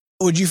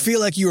Would you feel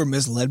like you were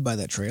misled by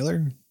that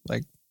trailer?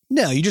 Like,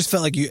 no, you just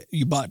felt like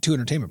you bought 2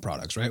 entertainment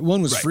products, right?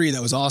 One was free,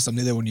 that was awesome.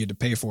 The other one you had to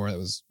pay for, that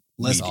was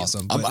less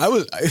awesome. But,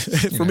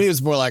 For me,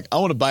 it's more like, I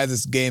want to buy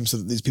this game so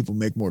that these people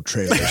make more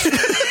trailers.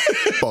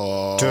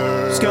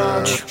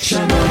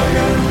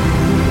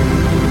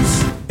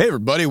 Hey,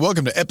 everybody.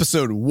 Welcome to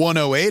episode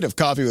 108 of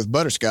Coffee with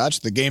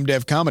Butterscotch, the game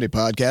dev comedy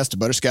podcast of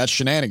Butterscotch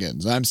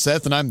Shenanigans. I'm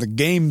Seth, and I'm the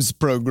games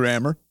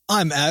programmer.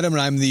 I'm Adam,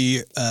 and I'm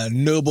the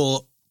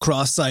noble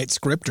cross-site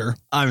scripter.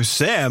 I'm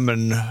Sam,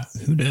 and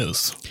who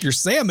knows? You're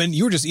salmon.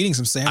 You were just eating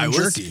some salmon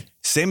jerky.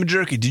 Salmon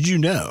jerky. Did you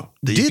know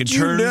that you can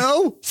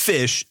turn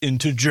fish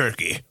into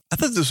jerky? I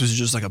thought this was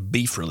just like a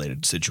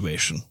beef-related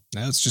situation.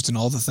 No, it's just in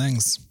all the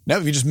things. Now,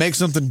 if you just make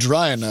something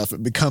dry enough,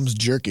 it becomes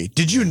jerky.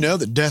 Did you know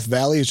that Death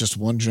Valley is just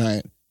one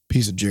giant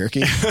piece of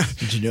jerky?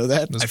 Did you know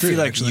that? I feel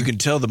like you can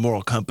tell the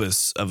moral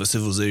compass of a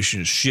civilization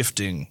is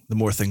shifting the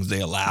more things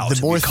they allow the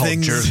to more be called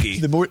things,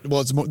 jerky.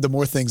 The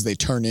more things they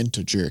turn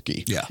into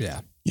jerky. Yeah.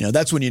 You know,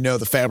 that's when you know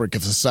the fabric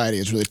of society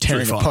is really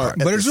tearing apart.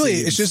 But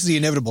it's just the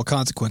inevitable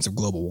consequence of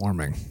global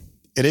warming.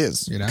 It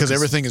is, because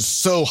everything is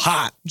so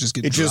hot. Just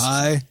get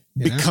dry.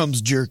 Becomes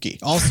jerky.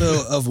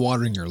 Also of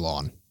watering your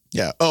lawn.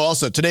 Yeah. Oh,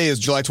 also, today is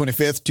July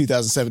 25th,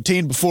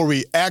 2017. Before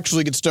we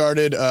actually get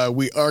started,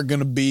 we are going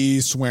to be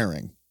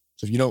swearing.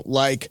 So if you don't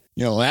like,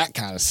 that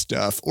kind of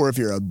stuff, or if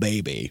you're a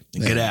baby,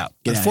 get out.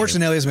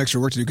 Unfortunately, Ellie has some extra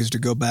work to do because to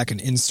go back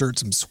and insert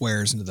some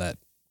swears into that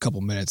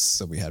couple minutes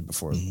that we had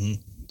before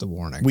the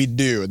warning. We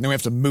do. And then we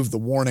have to move the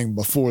warning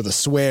before the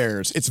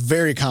swears. It's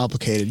very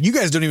complicated. You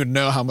guys don't even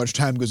know how much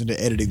time goes into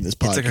editing this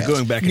podcast. It's like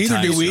going back in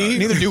time.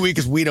 Neither do we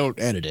because we don't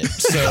edit it.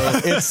 So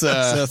it's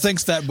so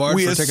thanks Fat Bard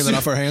for taking that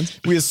off our hands.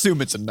 We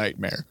assume it's a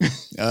nightmare.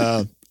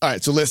 All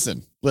right, so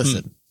listen.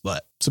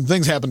 What? Some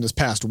things happened this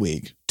past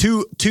week.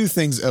 Two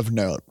things of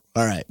note.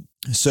 All right.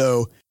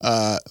 So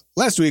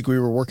last week we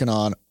were working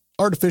on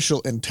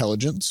artificial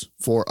intelligence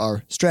for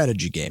our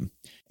strategy game.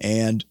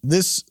 And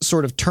this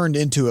sort of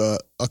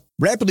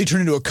rapidly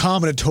turned into a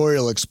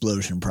combinatorial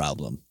explosion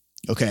problem.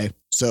 Okay.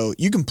 So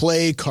you can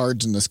play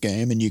cards in this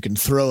game and you can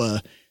throw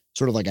a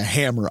sort of like a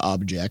hammer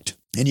object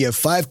and you have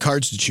 5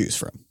 cards to choose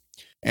from.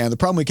 And the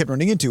problem we kept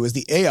running into is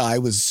the AI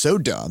was so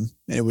dumb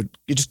and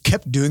it just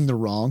kept doing the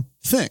wrong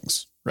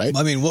things. Right.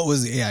 I mean, what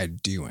was the AI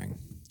doing?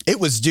 It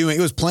was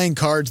playing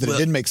cards that it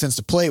didn't make sense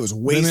to play. It was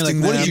wasting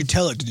them. What did you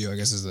tell it to do, I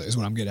guess is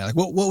what I'm getting at. Like,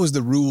 what was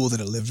the rule that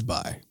it lived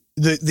by?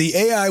 The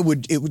AI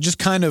would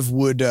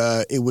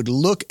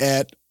look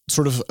at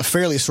sort of a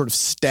fairly sort of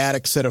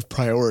static set of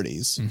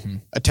priorities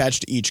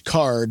attached to each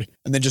card.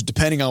 And then just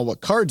depending on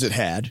what cards it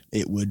had,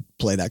 it would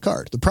play that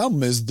card. The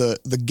problem is the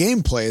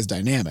gameplay is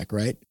dynamic,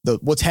 right?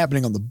 What's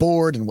happening on the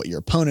board and what your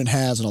opponent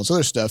has and all this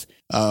other stuff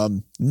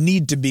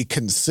need to be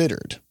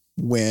considered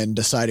when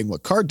deciding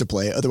what card to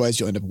play. Otherwise,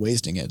 you'll end up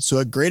wasting it. So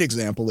a great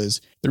example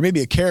is there may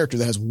be a character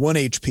that has 1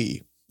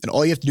 HP. And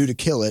all you have to do to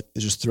kill it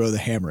is just throw the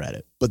hammer at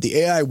it. But the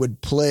AI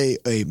would play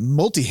a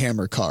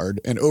multi-hammer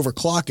card and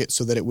overclock it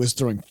so that it was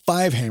throwing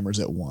 5 hammers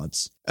at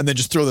once, and then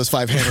just throw those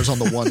 5 hammers on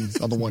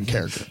the one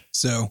character.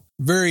 So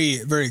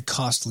very, very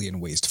costly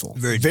and wasteful.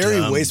 Very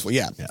wasteful,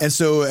 yeah. And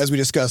so, as we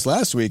discussed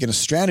last week, in a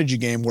strategy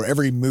game where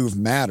every move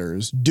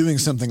matters, doing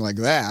something like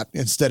that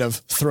instead of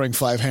throwing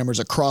 5 hammers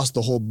across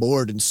the whole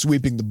board and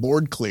sweeping the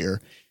board clear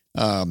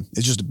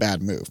is just a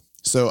bad move.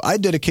 So I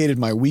dedicated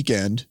my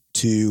weekend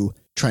to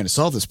trying to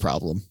solve this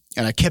problem.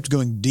 And I kept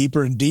going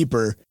deeper and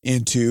deeper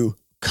into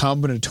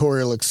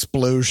combinatorial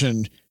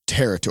explosion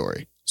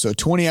territory. So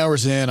 20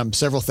 hours in, I'm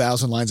several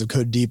thousand lines of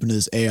code deep into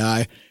this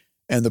AI,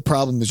 and the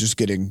problem is just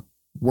getting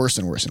worse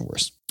and worse and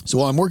worse. So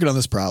while I'm working on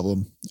this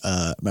problem,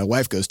 my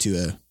wife goes to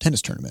a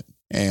tennis tournament,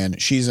 and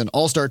she's an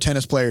all-star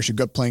tennis player. She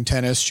grew up playing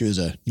tennis. She was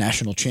a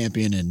national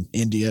champion in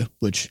India,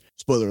 which,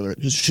 spoiler alert,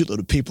 there's a shitload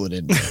of people in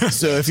India.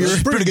 So if you're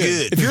pretty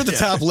good, if you're at the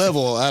top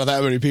level out of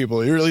that many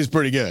people, you're at least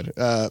pretty good.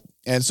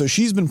 And so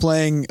she's been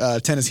playing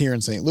tennis here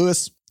in St.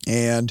 Louis.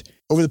 And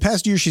over the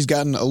past year, she's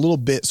gotten a little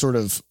bit sort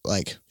of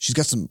like, she's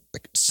got some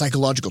like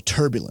psychological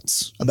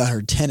turbulence about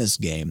her tennis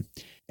game.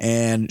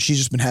 And she's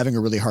just been having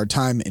a really hard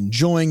time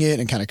enjoying it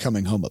and kind of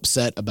coming home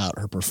upset about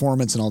her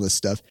performance and all this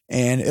stuff.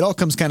 And it all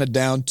comes kind of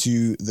down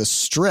to the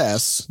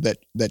stress that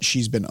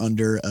she's been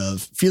under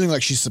of feeling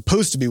like she's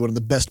supposed to be one of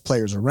the best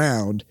players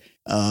around.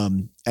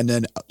 And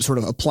then sort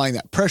of applying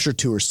that pressure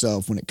to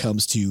herself when it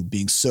comes to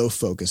being so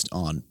focused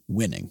on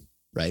winning.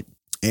 Right.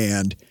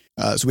 And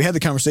so we had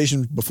the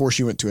conversation before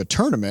she went to a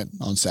tournament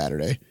on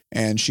Saturday.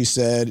 And she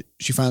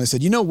finally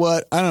said, you know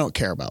what? I don't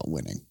care about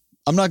winning.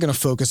 I'm not going to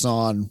focus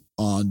on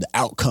the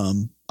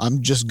outcome.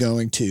 I'm just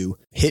going to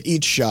hit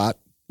each shot.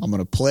 I'm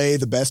going to play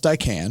the best I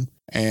can.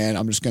 And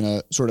I'm just going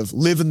to sort of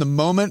live in the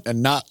moment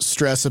and not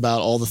stress about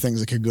all the things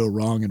that could go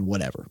wrong and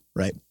whatever.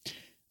 Right.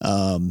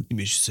 You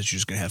mean she said she's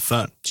just going to have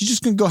fun? She's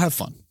just going to go have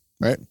fun.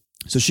 Right.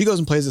 So she goes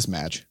and plays this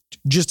match,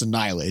 just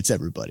annihilates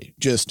everybody,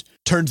 just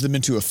turns them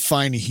into a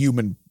fine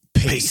human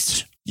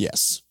paste.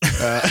 Yes.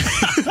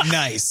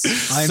 Nice.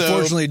 I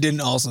unfortunately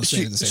didn't also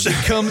say the same.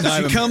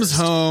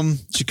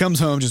 She comes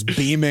home just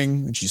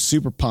beaming, and she's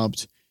super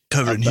pumped.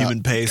 Covered in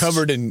human paste.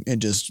 Covered in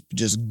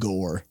just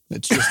gore.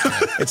 It's just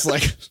it's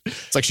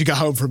like she got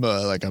home from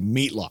a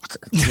meat locker,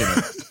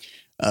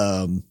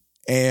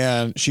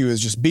 and she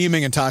was just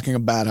beaming and talking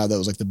about how that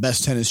was like the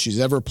best tennis she's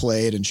ever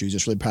played, and she was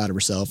just really proud of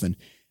herself, and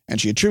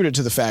she attributed it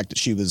to the fact that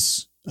she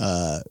was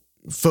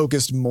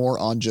focused more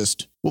on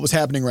just what was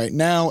happening right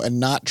now and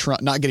not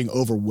getting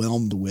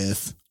overwhelmed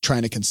with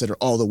trying to consider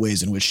all the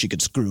ways in which she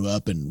could screw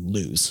up and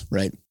lose,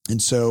 right?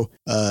 And so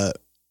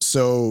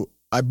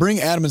I bring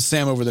Adam and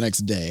Sam over the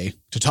next day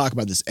to talk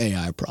about this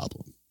AI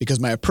problem, because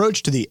my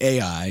approach to the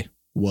AI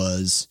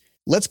was,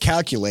 let's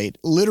calculate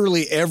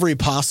literally every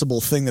possible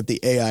thing that the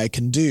AI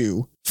can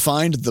do,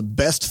 find the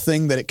best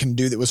thing that it can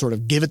do that would sort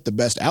of give it the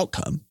best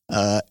outcome,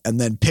 and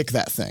then pick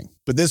that thing.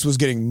 But this was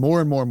getting more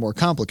and more and more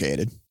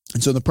complicated.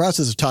 And so in the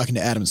process of talking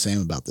to Adam and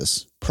Sam about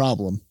this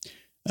problem,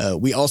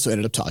 we also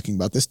ended up talking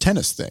about this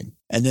tennis thing.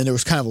 And then there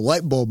was kind of a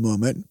light bulb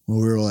moment where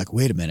we were like,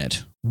 wait a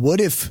minute, what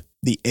if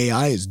the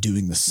AI is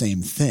doing the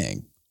same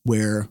thing,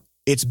 where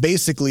it's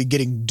basically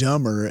getting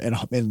dumber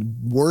and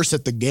worse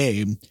at the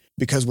game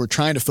because we're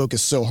trying to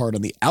focus so hard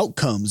on the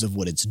outcomes of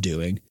what it's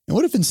doing? And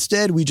what if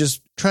instead we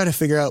just try to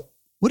figure out,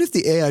 what if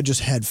the AI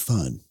just had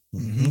fun?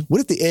 Mm-hmm.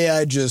 What if the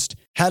AI just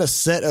had a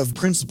set of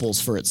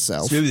principles for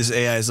itself? So maybe this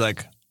AI is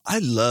like, I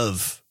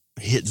love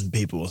hitting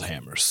people with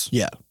hammers.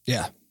 Yeah.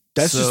 Yeah.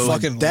 That's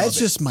That's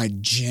just my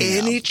jam.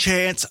 Any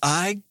chance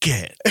I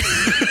get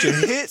to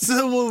hit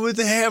someone with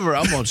a hammer,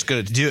 I'm just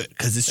going to do it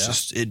because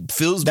it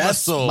fills my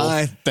soul.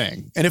 That's my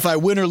thing. And if I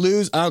win or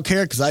lose, I don't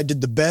care, because I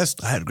did the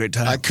best I had a great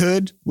time. I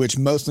could, which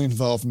mostly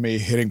involved me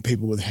hitting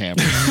people with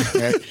hammers.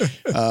 Right?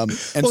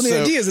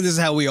 The idea is that this is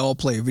how we all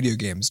play video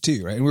games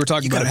too, right? And we were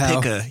talking about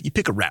how you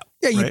pick a route.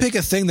 Yeah, you right? pick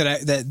a thing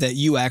that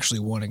you actually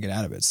want to get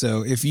out of it.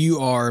 So if you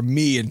are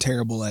me and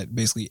terrible at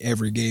basically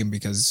every game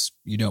because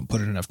you don't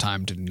put in enough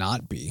time to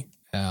not be,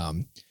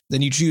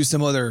 then you choose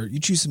some other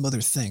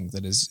thing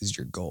that is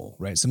your goal,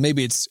 right? So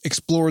maybe it's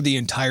explore the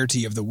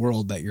entirety of the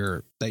world that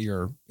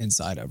you're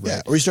inside of, right?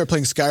 Yeah. Or you start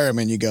playing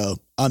Skyrim and you go,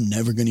 I'm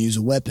never going to use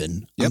a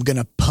weapon. Yep. I'm going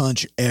to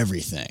punch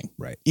everything,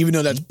 right? Even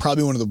though that's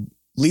probably one of the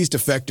least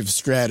effective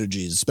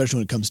strategies, especially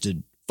when it comes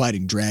to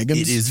fighting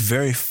dragons. It is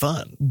very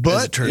fun,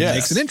 but it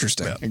makes it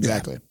interesting. Yeah,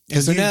 exactly.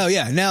 And so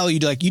now you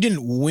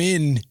didn't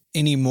win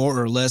any more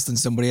or less than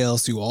somebody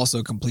else who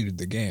also completed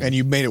the game, and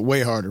you made it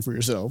way harder for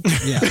yourself.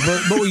 Yeah,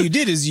 but what you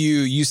did is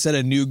you set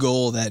a new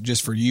goal that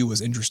just for you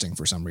was interesting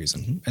for some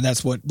reason, mm-hmm. and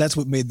that's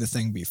what made the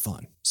thing be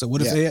fun. So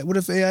what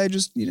if AI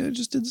just did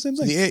the same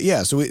thing?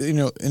 Yeah. So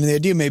and the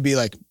idea may be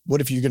like,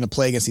 what if you're going to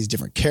play against these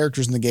different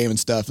characters in the game and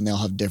stuff, and they all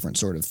have different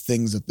sort of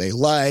things that they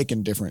like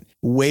and different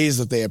ways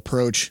that they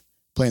approach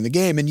playing the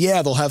game. And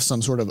they'll have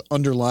some sort of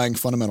underlying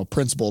fundamental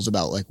principles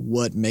about like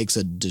what makes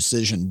a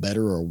decision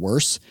better or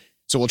worse.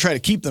 So we'll try to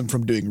keep them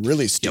from doing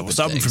really stupid we'll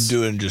stop things. them from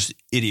doing just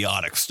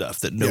idiotic stuff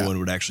that no one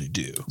would actually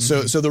do.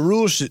 So the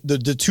rules,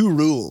 the two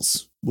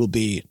rules will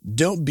be: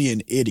 don't be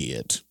an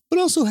idiot, but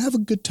also have a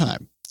good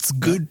time. It's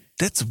good.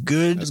 That's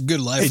good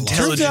life.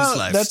 Intelligence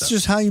life. That's stuff.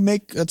 Just how you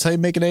make. That's how you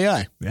make an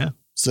AI. Yeah.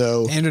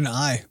 So and an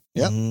eye.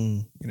 Yep.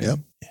 Yep.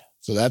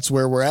 So that's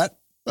where we're at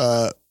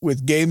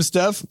with game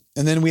stuff,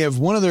 and then we have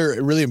one other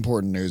really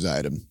important news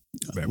item,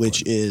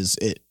 which is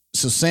it.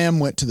 So Sam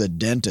went to the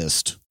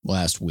dentist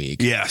last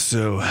week. Yeah.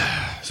 So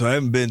I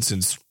haven't been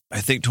since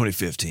I think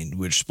 2015.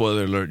 Which,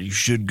 spoiler alert, you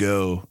should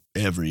go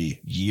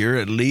every year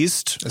at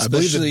least.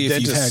 Especially if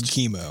you've had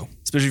chemo.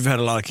 Especially if you've had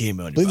a lot of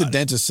chemo. I believe the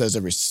dentist says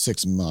every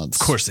 6 months.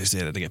 Of course they say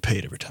that. They get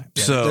paid every time.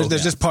 Yeah, so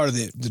there's just part of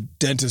the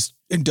dentist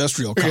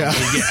industrial company.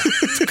 Yeah.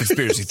 It's a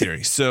conspiracy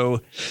theory.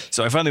 So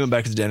I finally went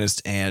back to the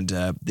dentist, and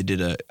they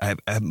did I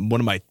have one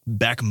of my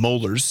back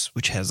molars,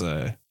 which has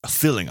a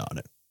filling on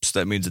it. So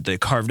that means that they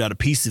carved out a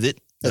piece of it.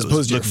 As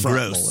opposed to your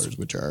front molars,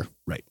 which are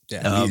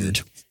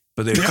weird.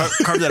 But they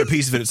carved out a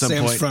piece of it at some Sam's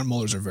point. Sam's front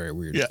molars are very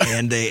weird. Yeah.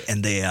 And they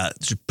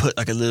just put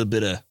like a little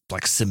bit of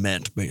like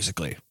cement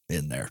basically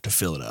in there to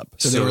fill it up.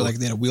 So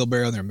they had a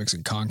wheelbarrow and they were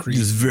mixing concrete. It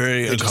was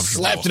very uncomfortable. Just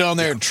slapped it on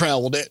there and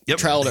troweled it. Yep.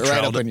 Troweled it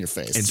right up in your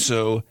face. And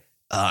so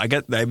I've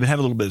been having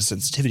a little bit of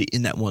sensitivity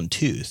in that one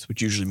tooth,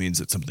 which usually means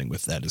that something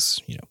with that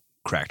is,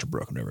 cracked or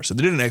broken or whatever. So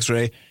they did an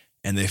x-ray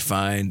and they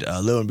find,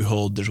 lo and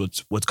behold, there's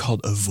what's called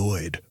a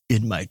void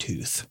in my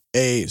tooth.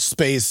 A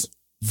space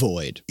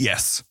void.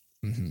 Yes.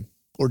 Mm-hmm.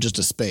 Or just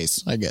a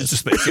space, I guess.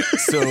 Just a space, yeah.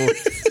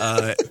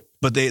 So,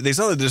 but they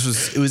saw that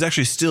it was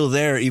actually still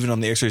there even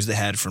on the x-rays they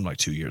had from like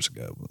 2 years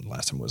ago. The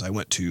last time I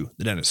went to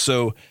the dentist.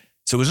 So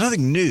it was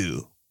nothing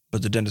new,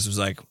 but the dentist was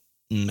like,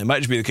 it might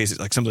just be the case that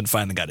like something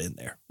finally got in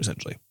there,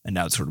 essentially. And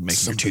now it's sort of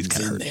making your tooth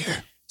kind of hurt.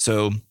 There.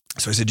 So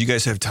I said, do you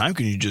guys have time?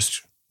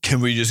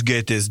 Can we just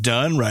get this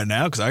done right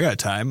now? Because I got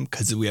time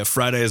because we have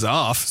Fridays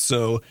off.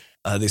 So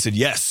they said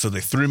yes. So they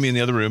threw me in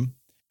the other room.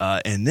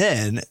 And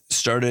then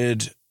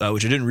started,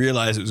 which I didn't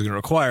realize it was going to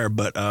require,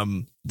 but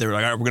they were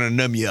like, all right, we're going to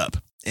numb you up.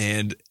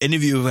 And any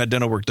of you who have had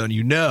dental work done,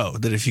 you know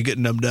that if you get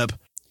numbed up,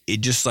 it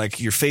just like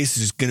your face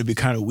is going to be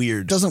kind of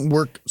weird. Doesn't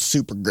work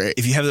super great.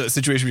 If you have that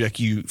situation where like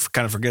you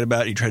kind of forget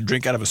about it, you try to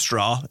drink out of a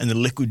straw and the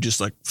liquid just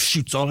like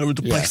shoots all over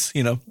the place,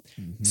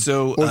 Mm-hmm.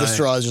 So, or the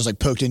straw is just like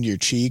poked into your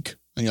cheek.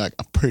 And you're like,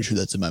 I'm pretty sure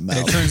that's in my And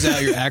mouth. it turns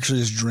out you're actually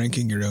just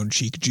drinking your own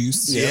cheek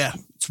juice. Yeah,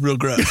 it's real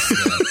gross.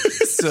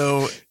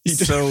 So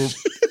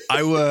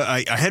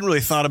I hadn't really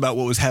thought about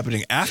what was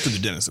happening after the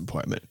dentist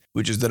appointment,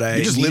 which is that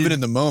You're just living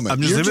in the moment.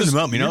 I'm just living in the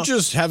moment, you know? You're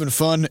just having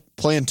fun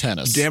playing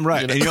tennis. Damn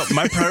right. You know? And, you know,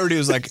 my priority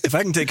was like, if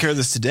I can take care of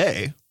this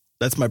today,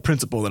 that's my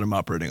principle that I'm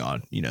operating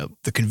on. You know,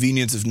 the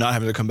convenience of not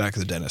having to come back to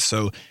the dentist.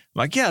 So I'm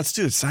like, yeah, let's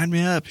do it. Sign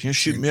me up. You know,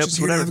 shoot me up. Just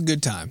here to Whatever. have a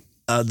good time.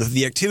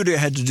 The activity I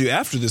had to do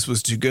after this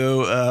was to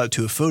go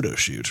to a photo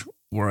shoot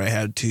where I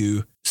had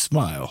to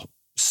smile.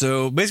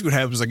 So basically what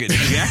happened was I get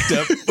jacked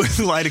up with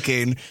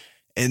lidocaine,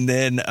 and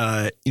then,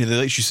 they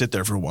let you sit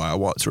there for a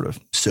while it sort of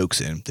soaks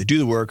in. They do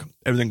the work.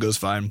 Everything goes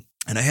fine.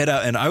 And I head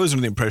out, and I was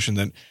under the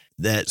impression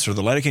that sort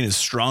of the lidocaine is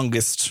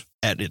strongest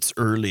at its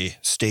early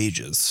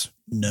stages.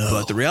 No.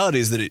 But the reality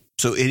is that it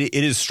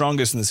is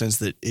strongest in the sense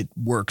that it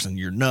works and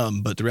you're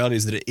numb. But the reality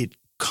is that it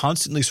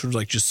constantly sort of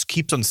like just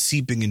keeps on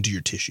seeping into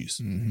your tissues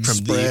from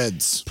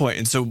Spreads. the point.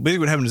 And so basically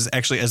what happened is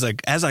actually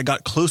as I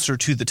got closer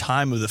to the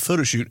time of the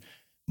photo shoot,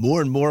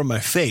 more and more of my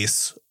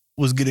face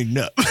was getting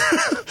numb.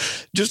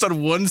 Just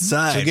on one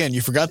side. So again, you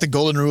forgot the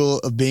golden rule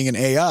of being an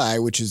AI,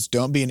 which is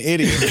don't be an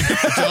idiot.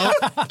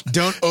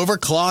 don't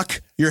overclock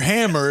your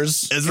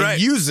hammers. That's and right.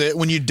 use it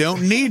when you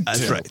don't need to.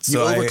 That's right. You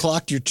So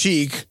overclocked your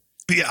cheek.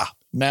 Yeah.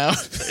 Now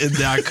And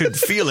I couldn't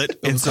feel it.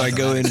 And so I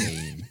go in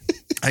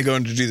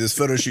to do this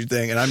photo shoot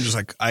thing, and I'm just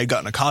like, I had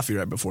gotten a coffee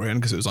right beforehand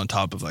because it was on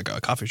top of like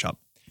a coffee shop.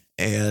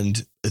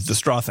 And the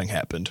straw thing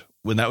happened.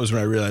 When that was when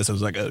I realized, I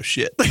was like, oh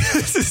shit.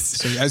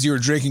 So as you were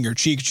drinking your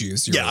cheek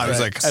juice, you Yeah, were I was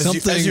like,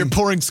 as you're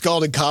pouring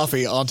scalded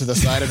coffee onto the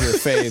side of your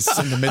face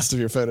in the midst of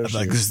your photo shoot.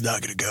 like, this is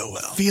not going to go I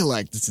well. feel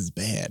like this is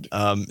bad.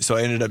 So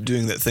I ended up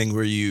doing that thing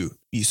where you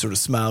sort of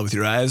smile with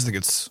your eyes. I think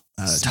it's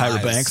Tyra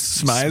Smize.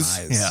 Banks.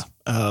 Smize. Smize.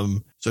 Yeah.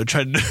 So I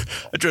tried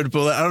to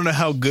pull that. I don't know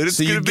how good it's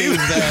So going you to be. gave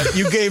that.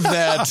 You gave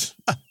that.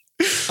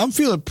 I'm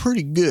feeling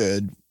pretty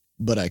good,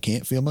 but I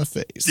can't feel my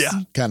face. Yeah.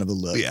 Kind of a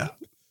look. Yeah.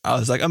 I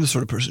was like, I'm the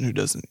sort of person who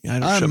doesn't. I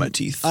don't show my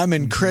teeth. I'm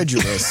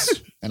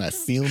incredulous, and I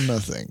feel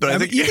nothing. But I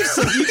mean, think you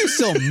can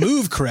still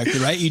move correctly,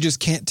 right? You just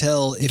can't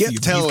tell if Can't you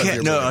tell you if can't.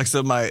 you're No, moving. like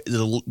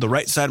so the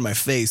right side of my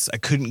face, I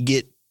couldn't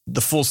get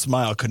the full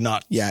smile. Could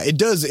not. Yeah, it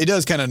does. It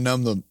does kind of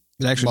numb the.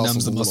 It actually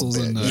numbs muscles the a little muscles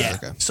bit, and the, Yeah.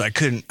 okay. So I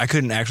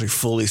couldn't actually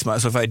fully smile.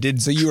 So if I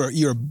did, So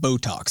you're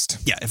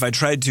Botoxed. yeah, if I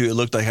tried to, it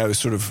looked like I was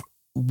sort of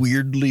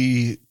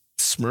weirdly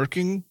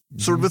smirking,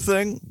 sort of a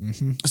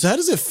thing. So how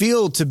does it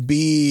feel to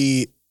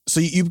be? So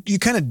you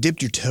kind of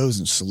dipped your toes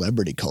in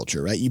celebrity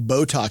culture, right? You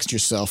Botoxed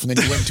yourself, and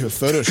then you went into a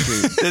photo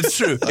shoot. That's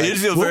true. It did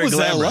feel what very was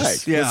that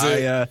glamorous. like? Yeah,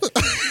 Was it-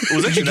 it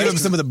was Did actually you give them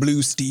nice. some of the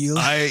blue steel?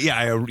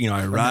 I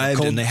arrived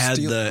Cold and they had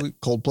steel?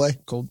 Coldplay.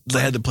 they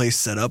had the place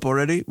set up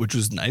already, which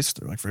was nice.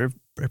 They're like very,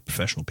 very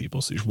professional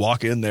people. So you just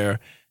walk in there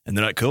and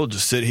they're like, cool,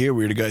 just sit here.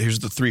 We're gonna go. Here's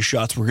the 3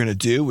 shots we're gonna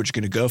do. We're just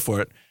gonna go for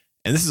it.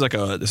 And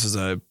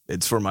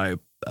it's for my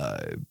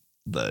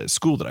the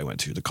school that I went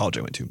to, the college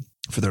I went to,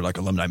 for their like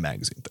alumni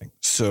magazine thing.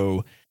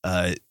 So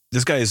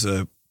this guy is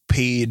a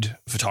paid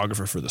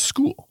photographer for the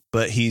school,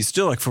 but he's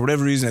still like, for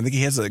whatever reason, I think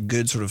he has a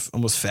good sort of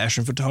almost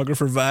fashion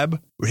photographer vibe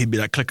where he'd be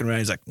like clicking around.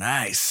 He's like,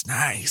 nice.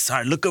 All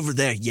right, look over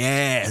there.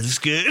 Yeah, that's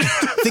good.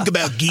 Think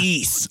about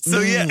geese. So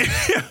yeah,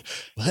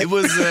 it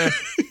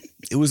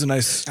was a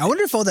nice. I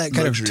wonder if all that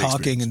kind of Luxury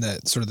talking and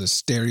that sort of the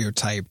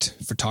stereotyped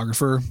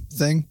photographer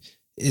thing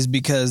is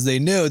because they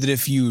know that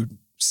if you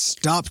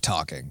stop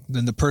talking,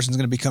 then the person's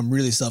going to become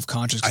really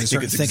self-conscious I because they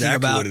think start it's thinking exactly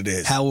about what it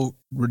is. how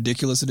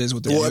ridiculous it is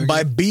what they're Well,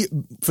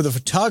 doing. for the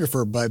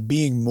photographer, by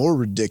being more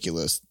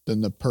ridiculous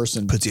than the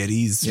person. Puts you at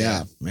ease.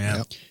 Yeah. Yeah.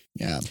 Yep.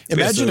 Yeah.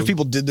 Imagine so- if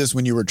people did this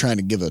when you were trying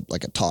to give a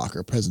talk or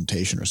a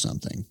presentation or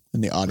something,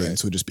 and the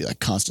audience would just be like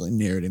constantly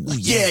narrating, like,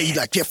 yeah, you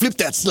like, yeah, flip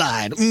that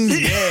slide.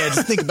 Yeah,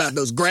 just think about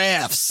those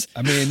graphs.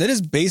 I mean, that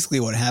is basically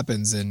what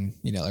happens in,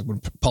 like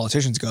when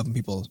politicians go up and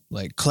people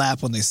like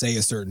clap when they say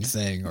a certain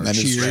thing or That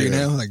is cheer,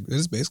 true. like this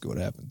is basically what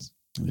happens.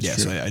 Yeah.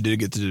 So I did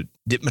get to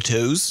dip my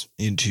toes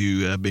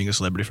into being a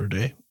celebrity for a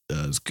day.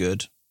 It was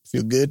good.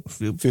 Feel good?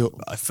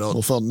 I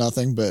felt Felt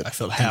nothing, but I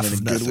felt half in of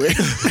a good nothing. way.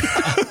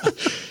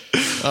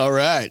 All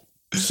right.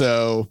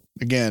 So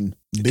again,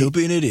 Don't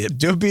be an idiot.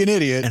 don't be an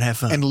idiot And have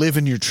fun. and live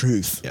in your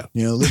truth. Yeah.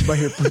 Live by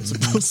your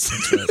principles.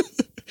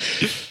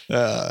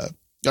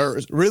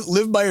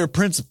 Live by your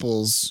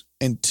principles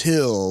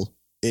until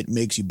it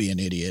makes you be an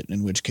idiot,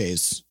 in which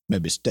case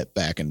maybe step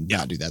back and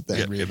not do that thing.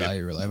 Yeah. Reevaluate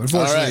your life.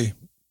 Unfortunately, All right.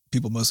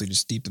 people mostly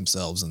just steep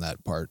themselves in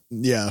that part.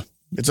 Yeah.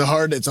 It's a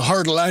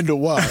hard line to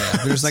walk.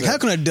 They're just like, how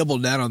can I double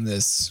down on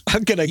this How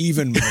can I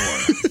even more?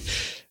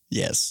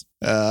 Yes.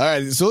 All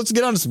right. So let's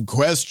get on to some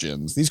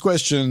questions. These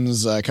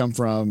questions come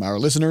from our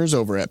listeners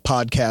over at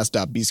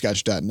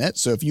podcast.bscotch.net.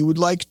 So if you would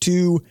like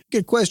to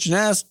get a question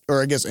asked,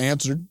 or I guess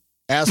asked and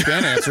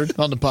answered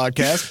on the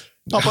podcast,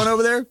 hop on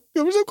over there.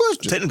 Give us a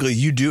question. Technically,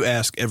 you do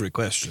ask every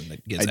question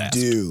that gets I asked.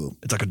 do.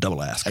 It's like a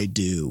double ask. I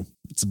do.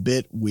 It's a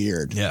bit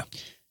weird. Yeah.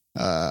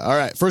 All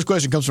right. First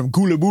question comes from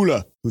Kula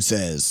Bula, who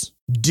says,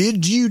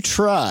 did you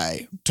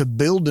try to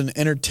build an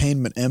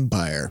entertainment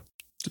empire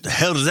What the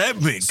hell does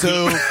that mean?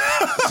 So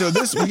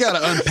this we got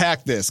to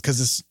unpack this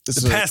because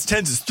the past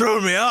tense is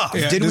throwing me off.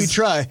 Yeah. Did we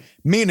try?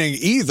 Meaning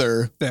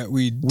either that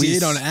we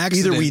did on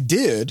accident. either we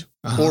did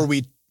or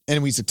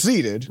we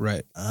succeeded,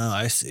 right. Oh,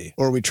 I see.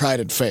 or we tried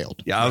and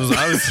failed. Yeah,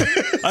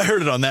 I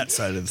heard it on that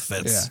side of the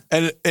fence.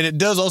 Yeah. And it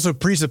does also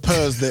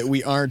presuppose that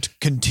we aren't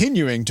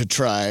continuing to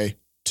try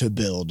to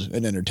build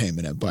an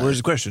entertainment empire. Where's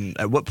the question?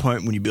 At what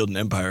point when you build an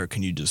empire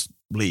can you just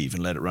leave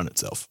and let it run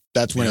itself?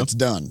 That's when it's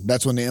done.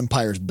 That's when the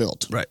empire's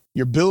built. Right.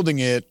 You're building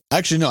it.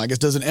 Actually, no, I guess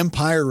does an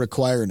empire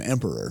require an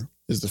emperor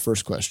is the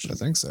first question. I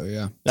think so,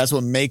 yeah. That's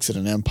what makes it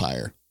an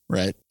empire,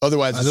 right?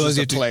 Otherwise, it's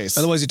just a place.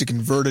 Otherwise, you have to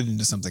convert it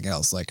into something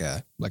else, like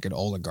an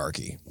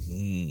oligarchy,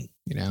 Mm.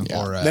 you know?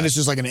 Yeah. Or then it's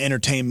just like an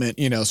entertainment,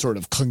 sort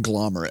of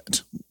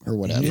conglomerate or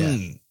whatever.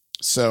 Mm.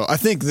 So I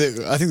think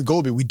the goal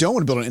would be we don't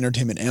want to build an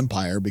entertainment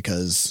empire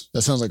because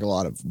that sounds like a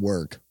lot of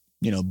work,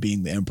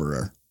 being the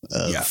emperor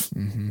of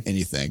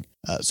anything.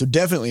 So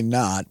definitely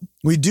not.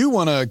 We do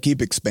want to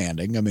keep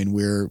expanding. I mean,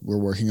 we're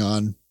working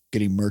on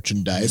getting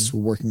merchandise. We're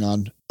working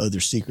on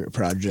other secret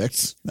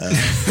projects.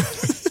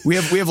 We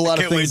have a lot of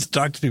Can't wait things. to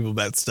talk to people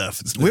about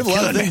stuff. It's We have a lot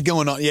of killing things me.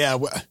 going on. Yeah,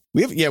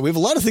 we have a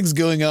lot of things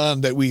going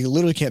on that we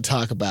literally can't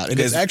talk about. And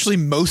it's actually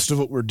most of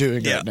what we're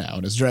doing right now,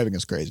 and it's driving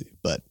us crazy.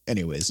 But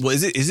anyways, Well,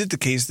 is it the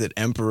case that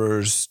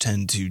emperors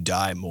tend to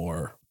die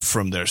more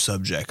from their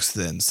subjects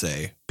than,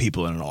 say,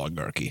 people in an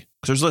oligarchy?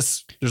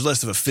 Because there's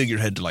less of a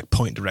figurehead to like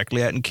point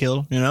directly at and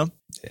kill. Yeah.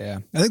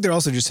 I think there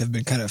also just have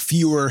been kind of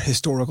fewer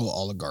historical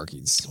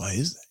oligarchies. Why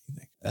is that, you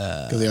think?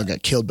 because they all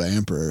got killed by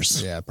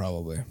emperors. Yeah,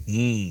 probably.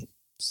 Mm.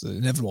 It's the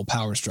inevitable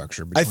power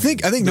structure. I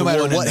think no the matter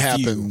one and what the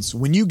few. happens,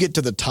 when you get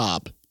to the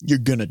top, you're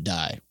gonna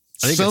die.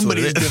 I think that's what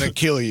Somebody's it is. gonna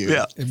kill you.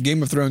 Yeah, If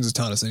Game of Thrones has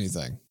taught us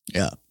anything,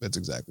 Yeah. that's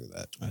exactly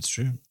that. that's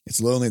true. It's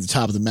lonely at the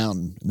top of the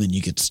mountain, and then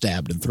you get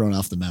stabbed and thrown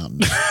off the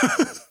mountain.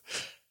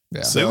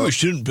 Yeah. So we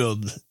shouldn't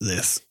build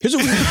this. Here's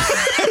what we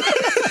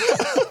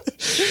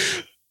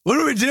What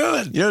are we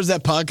doing? there's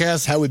that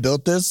podcast, How We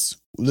Built This.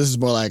 This is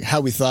more like how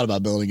we thought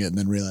about building it and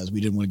then realized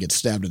we didn't want to get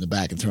stabbed in the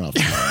back and thrown off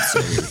the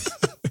mountain.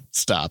 So we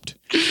stopped.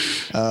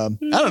 I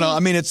don't know. I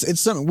mean,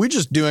 it's something we're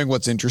just doing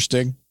what's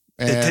interesting.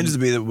 And It tends to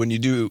be that when you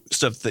do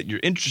stuff that you're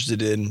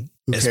interested in,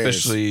 Who cares?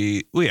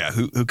 especially, well, yeah,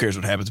 who cares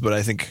what happens? But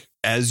I think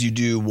as you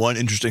do one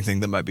interesting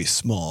thing that might be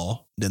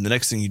small, then the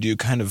next thing you do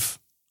kind of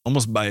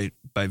almost by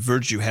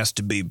virtue has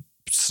to be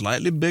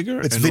slightly bigger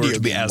It's in order video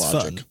to be game as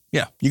logic. fun.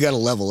 Yeah. you got to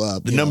level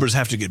up. The you know. numbers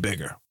have to get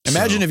bigger.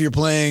 Imagine So- if you're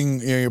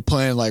playing, you're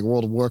playing like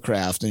World of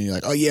Warcraft, and you're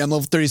like, oh yeah, I'm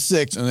level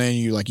 36, and then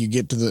you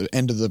get to the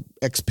end of the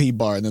XP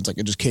bar, and then it's like,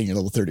 I'm just kidding, you're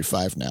level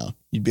 35 now.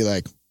 You'd be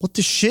like, what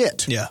the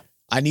shit? Yeah.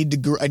 I need to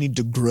grow. I need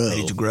to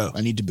grow.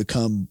 I need to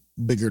become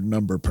bigger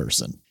number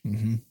person.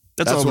 Mm-hmm.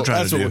 That's all we're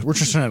trying to do. We're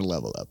just trying to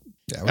level up.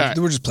 Yeah, right.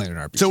 we're just playing an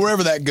RPG. So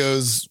wherever that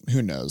goes,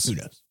 who knows? Who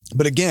knows?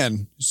 But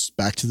again, just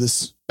back to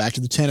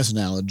the tennis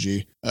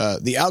analogy.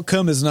 The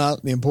outcome is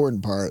not the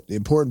important part. The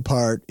important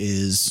part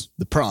is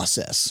the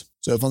process.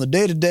 So if on the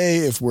day to day,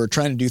 if we're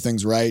trying to do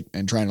things right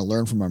and trying to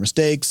learn from our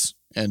mistakes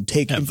and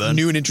take Have fun.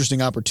 new and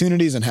interesting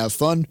opportunities and have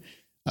fun,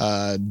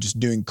 just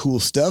doing cool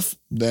stuff,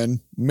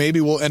 then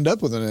maybe we'll end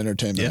up with an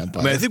entertainment Yeah.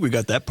 empire. I mean, I think we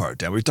got that part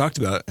down. We talked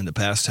about in the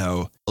past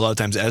how a lot of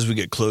times as we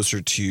get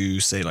closer to,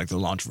 say, like the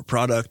launch of a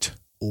product,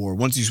 or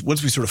once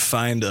we sort of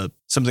find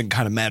something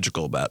kind of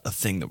magical about a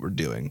thing that we're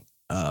doing,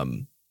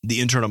 the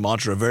internal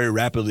mantra very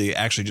rapidly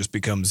actually just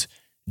becomes,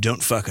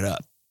 don't fuck it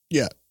up.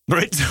 Yeah.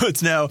 Right? So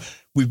it's now,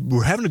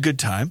 we're having a good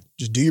time.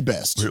 Just do your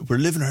best. We're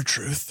living our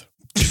truth.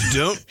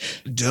 Just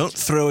don't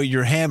throw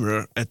your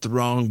hammer at the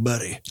wrong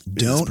buddy.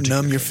 Don't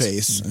numb your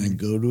face and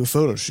go to a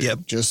photo shoot.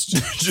 Yep. Just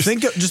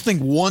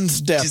think one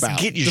step Just out.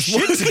 get your Just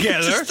shit one-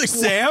 together, just think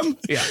Sam.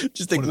 Yeah.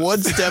 Just think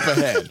one step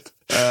ahead,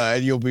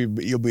 and you'll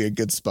be a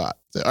good spot.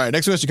 So, all right,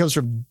 next question comes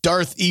from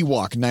Darth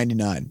Ewok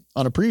 99.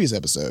 On a previous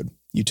episode,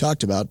 you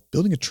talked about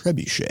building a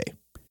trebuchet. Have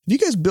you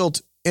guys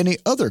built any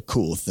other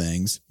cool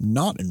things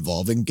not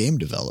involving game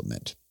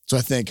development? So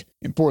I think,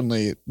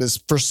 importantly,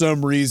 this for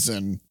some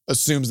reason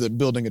assumes that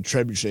building a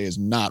trebuchet is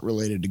not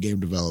related to game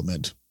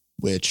development,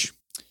 which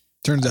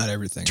turns out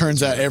everything.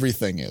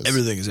 everything is.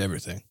 Everything is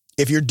everything.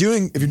 If you're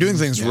doing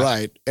things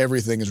right,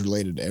 everything is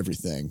related to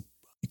everything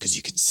because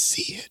you can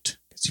see it.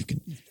 Because you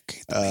can.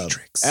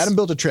 Matrix. Adam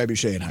built a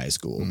trebuchet in high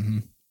school Mm-hmm.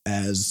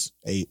 as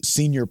a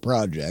senior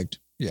project,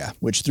 Yeah.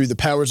 which through the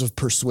powers of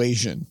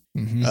persuasion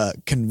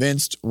Mm-hmm.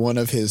 convinced one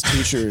of his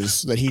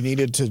teachers that he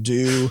needed to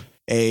do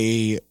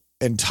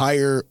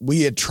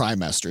we had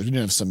trimesters. We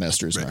didn't have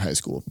semesters in our high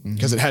school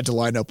because it had to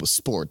line up with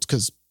sports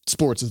because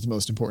sports is the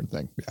most important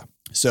thing. Yeah.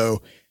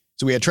 So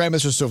we had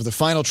trimesters. So for the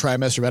final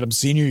trimester of Adam's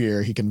senior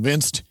year, he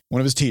convinced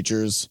one of his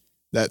teachers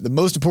that the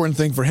most important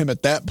thing for him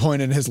at that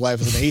point in his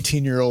life as an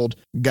 18-year-old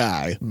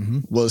guy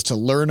was to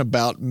learn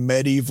about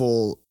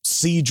medieval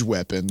siege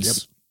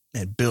weapons.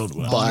 And build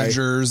one.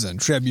 Onagers and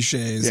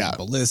trebuchets Yeah. and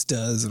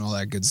ballistas and all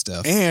that good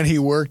stuff. And he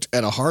worked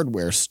at a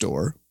hardware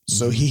store.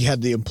 So he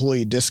had the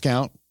employee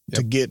discount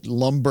to get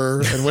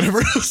lumber and whatever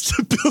else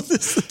to build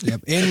this.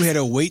 Yep. And we had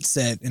a weight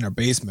set in our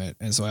basement.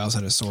 And so I also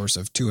had a source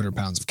of 200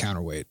 pounds of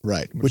counterweight.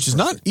 Right. Which is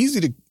not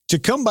easy to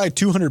come by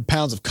 200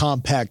 pounds of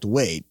compact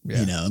weight, Yeah.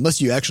 you know, unless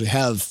you actually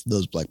have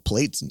those like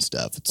plates and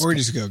stuff. It's, Or you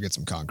just go get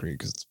some concrete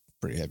because it's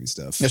pretty heavy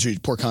stuff. that's where you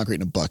pour concrete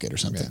in a bucket or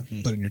something.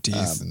 Yeah. Put it in your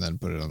teeth and then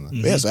put it on the.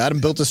 But yeah, so Adam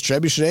built this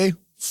trebuchet.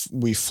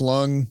 We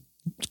flung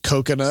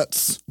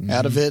coconuts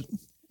out of it.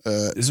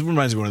 This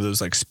reminds me of one of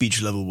those like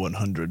speech level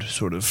 100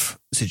 sort of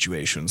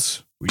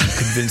situations where you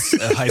convince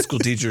a high school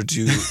teacher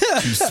to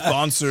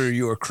sponsor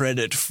your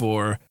credit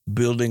for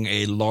building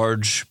a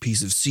large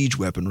piece of siege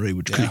weaponry,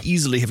 which could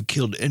easily have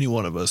killed any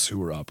one of us who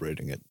were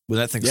operating it. When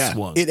that thing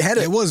swung.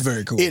 It was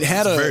very cool. It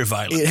had very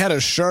violent. It had a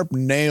sharp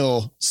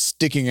nail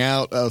sticking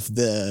out of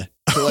the.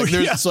 So like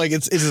it's like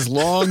it's this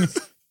long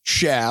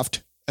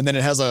shaft, and then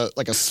it has a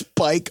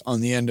spike on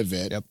the end of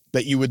it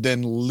that you would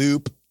then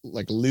loop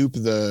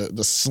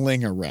the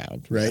sling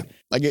around, right? Yeah.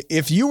 Like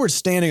if you were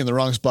standing in the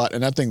wrong spot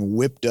and that thing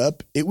whipped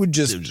up, it would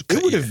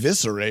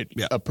eviscerate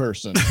a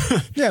person.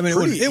 Yeah, I mean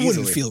it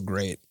wouldn't feel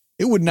great.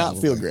 It would not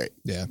feel great.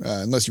 Yeah,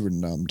 unless you were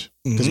numbed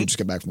because you just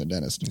got back from the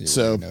dentist. You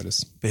so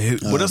notice.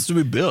 What else did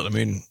we build? I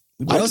mean,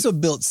 we also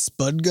built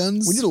spud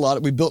guns. We did a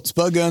lot. We built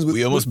spud guns.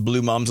 We almost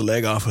blew Mom's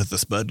leg off with the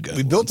spud gun.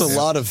 We built a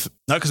lot of.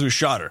 Not because we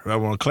shot her. I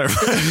want to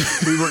clarify.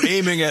 We were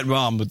aiming at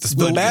Mom with the spud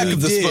gun. The back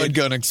of the spud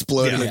gun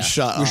exploded and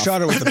shot We off.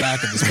 shot her with the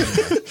back of the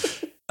spud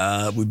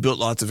gun. We built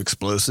lots of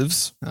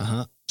explosives.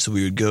 So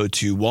we would go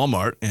to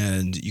Walmart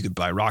and you could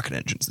buy rocket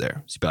engines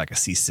there. So you'd buy like a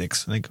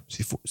C6, I think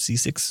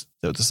C6. Is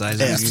that what the size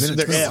Fs. is?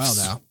 They're It's been a Fs.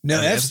 while now.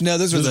 No, Fs. No,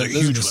 those are the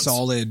huge ones.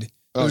 solid.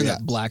 Oh, Those are yeah.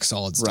 that black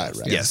solid stuff.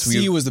 Right. Yes,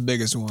 C was the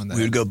biggest one.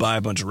 We would go buy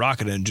a bunch of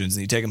rocket engines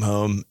and you take them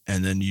home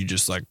and then you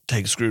just like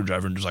take a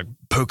screwdriver and just like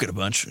poke it a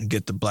bunch and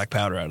get the black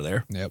powder out of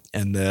there. Yep.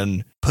 And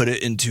then put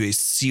it into a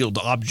sealed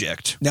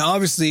object. Now,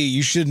 obviously,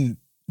 you shouldn't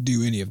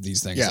do any of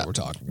these things that we're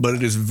talking about. But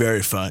it is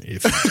very fun.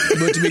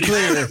 But to be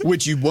clear,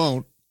 which you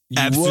won't. You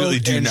absolutely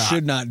won't do and not.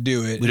 should not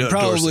do it. We don't And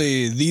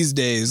probably these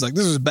days, like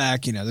this is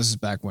back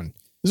when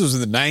This was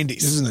in the 90s.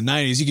 this was in the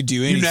 90s. You could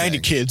do anything. You 90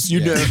 kids. You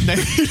know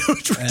what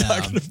we're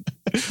talking about.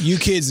 You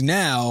kids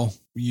now,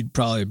 you'd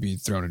probably be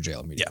thrown in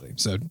jail immediately.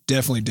 So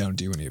definitely don't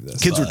do any of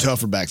this. Kids were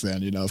tougher back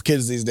then. You know, if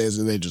kids these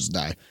days, they just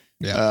die.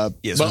 Yeah.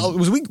 Yes, but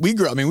we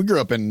grew up. I mean, we grew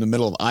up in the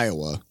middle of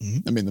Iowa.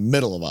 I mean, the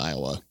middle of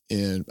Iowa,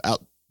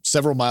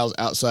 several miles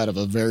outside of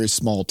a very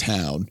small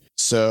town.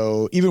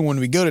 So even when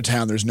we go to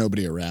town, there's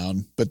nobody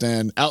around. But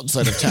then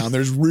outside of town,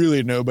 there's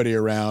really nobody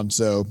around.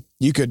 So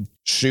you could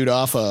shoot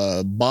off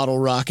a bottle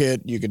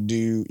rocket. You could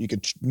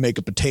make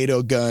a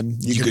potato gun.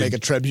 You could make a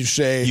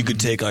trebuchet. You could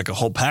take like a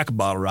whole pack of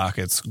bottle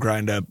rockets,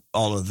 grind up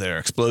all of their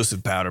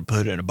explosive powder,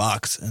 put it in a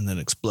box, and then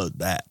explode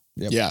that.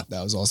 Yep. Yeah.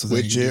 That was also the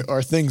which thing.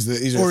 are things that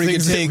these Or are you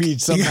things could that take- we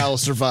somehow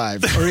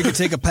survived. Or you could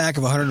take a pack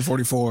of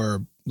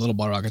 144 little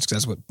bottle rockets,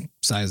 because that's what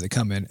size they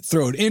come in,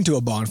 throw it into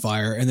a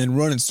bonfire, and then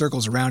run in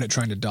circles around it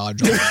trying to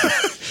dodge all of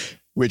it.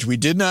 Which we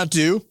did not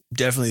do.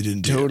 Definitely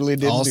didn't do. Totally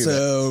didn't do that.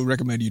 Also,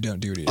 recommend you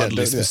don't do it either.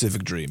 Oddly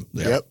specific dream.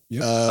 Yep.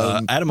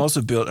 Adam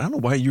also built. I don't know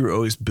why you were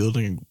always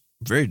building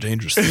very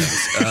dangerous things.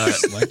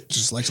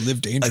 Just like to live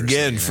dangerously.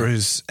 Again, you know? for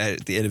his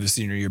at the end of his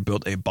senior year,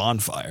 built a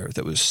bonfire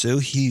that was so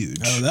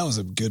huge. Oh, that was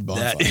a good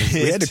bonfire.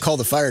 We had to call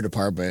the fire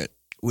department.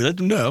 We let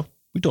them know.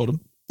 We told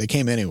them. They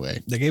came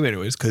anyway. They came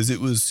anyways because it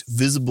was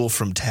visible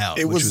from town,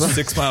 It which was was like-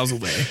 6 miles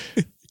away.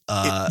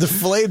 The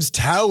flames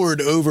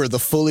towered over the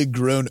fully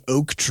grown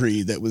oak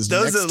tree that was That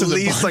was next at to the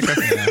least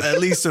bonfire. at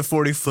least a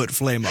 40-foot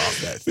flame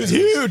off that thing. It's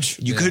huge.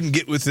 You couldn't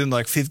get within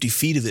like 50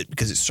 feet of it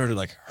because it started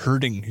like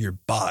hurting your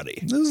body.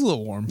 It was a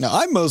little warm. Now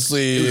I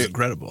mostly It was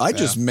incredible. I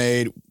just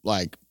made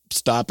like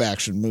stop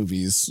action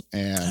movies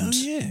and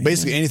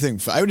basically anything.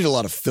 I did a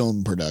lot of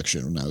film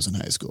production when I was in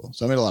high school.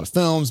 So I made a lot of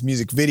films,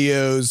 music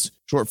videos,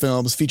 short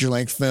films, feature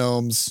length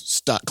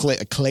films,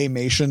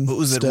 claymation. What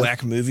was that stuff.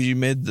 whack movie you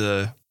made?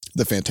 The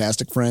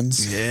Fantastic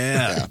Friends.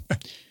 yeah.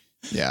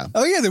 Yeah.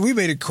 Oh, yeah, then we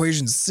made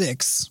Equation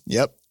 6,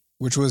 Yep.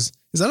 which was,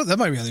 that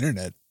might be on the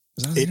internet.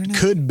 Is that on the It internet?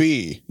 could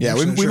be. Yeah.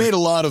 We, Sure, we sure. made a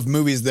lot of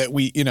movies that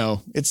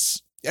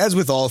it's as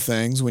with all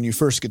things, when you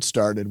first get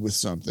started with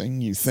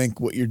something, you think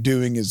what you're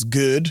doing is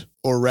good,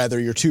 or rather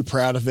you're too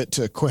proud of it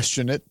to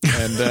question it.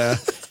 And,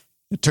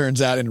 it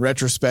turns out in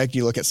retrospect,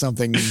 you look at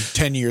something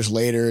 10 years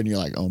later and you're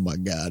like, oh my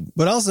God.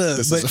 But also,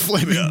 This is a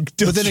flaming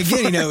but then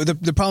again,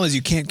 the problem is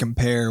you can't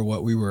compare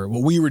what we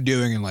were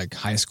doing in like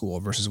high school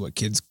versus what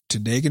kids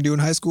today can do in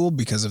high school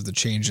because of the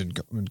change in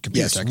computer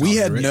Yes, technology.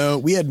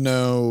 we had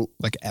no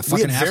like we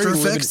fucking had After very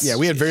Effects. limited,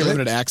 we had very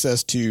limited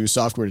access to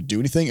software to do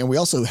anything, and we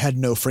also had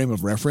no frame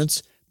of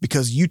reference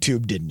because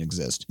YouTube didn't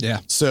exist.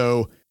 Yeah.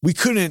 So we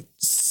couldn't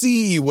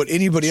see what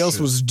anybody else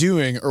was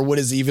doing or what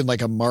is even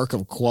like a mark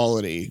of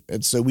quality.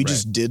 And so we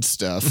just did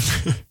stuff.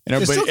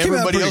 And still came out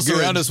everybody pretty else good.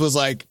 around us was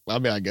like, I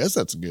mean, I guess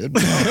that's good.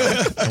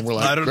 And we're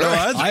like, I don't know.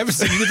 "Great. I haven't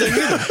seen anything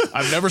either.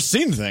 I've never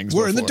seen things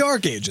We're in the before."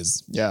 dark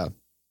ages. Yeah.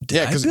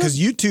 Yeah, because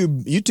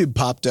YouTube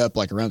popped up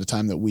like around the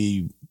time that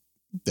we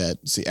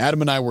see,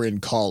 Adam and I were in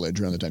college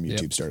around the time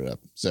YouTube started up.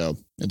 So,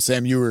 and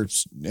Sam, you were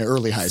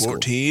early high school.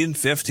 14,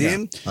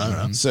 15? I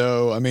don't know.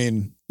 So, I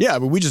mean, yeah,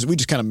 but we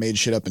just kind of made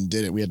shit up and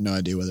did it. We had no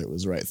idea whether it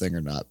was the right thing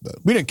or not, but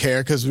we didn't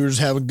care because we were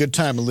just having a good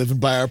time and living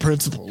by our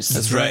principles.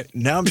 That's right.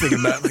 Now I'm thinking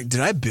about, like, did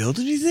I build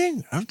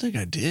anything? I don't think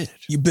I did.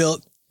 You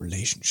built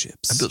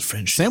relationships. I built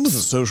friendships. Sam was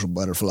a social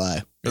butterfly.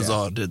 That's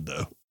all I did,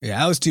 though.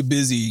 Yeah, I was too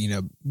busy,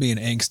 being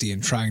angsty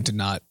and trying to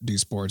not do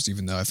sports,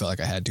 even though I felt like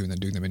I had to, and then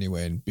doing them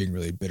anyway, and being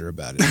really bitter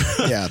about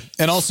it. Yeah,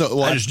 and also,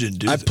 well, I just didn't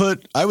do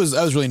it. I was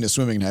really into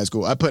swimming in high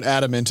school. I put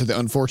Adam into the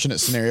unfortunate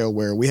scenario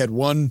where we had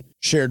one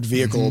shared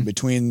vehicle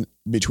between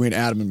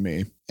Adam and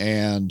me,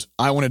 and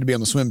I wanted to be on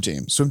the swim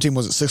team. Swim team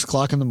was at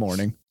 6:00 in the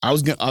morning. I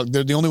was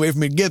the only way for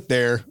me to get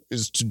there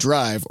is to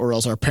drive, or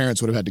else our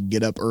parents would have had to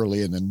get up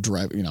early and then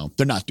drive.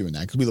 They're not doing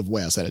that because we live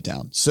way outside of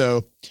town.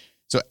 So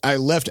I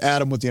left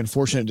Adam with the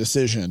unfortunate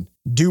decision.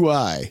 Do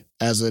I,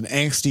 as an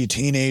angsty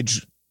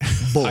teenage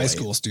boy, High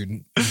school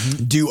student,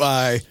 do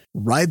I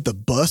ride the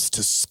bus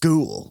to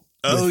school?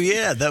 Oh,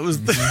 yeah. That was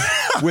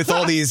With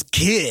all these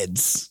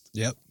kids.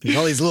 Yep. With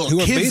all these little Who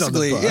are kids on the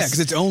basically, bus. yeah, because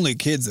it's only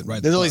kids that ride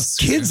the There's all bus.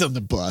 these kids on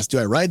the bus. Do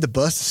I ride the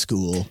bus to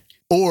school?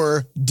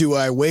 Or do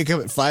I wake up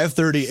at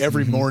 5:30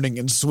 every morning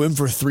and swim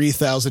for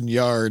 3,000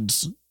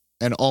 yards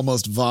and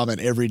almost vomit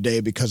every day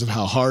because of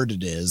how hard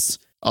it is?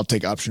 I'll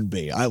take option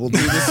B. I will do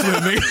the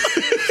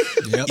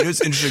swimming. Yep. It's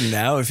interesting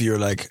now if you're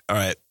like, all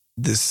right,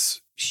 this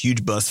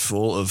huge bus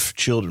full of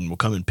children will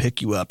come and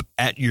pick you up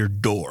at your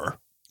door,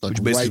 Like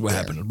which basically right what there.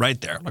 happened, right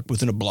there, like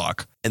within a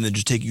block, and then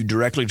just take you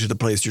directly to the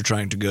place you're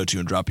trying to go to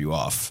and drop you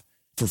off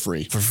For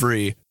free. for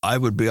free. I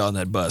would be on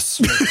that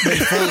bus.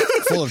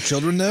 Full of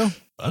children, though?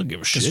 I don't give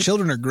a Because shit.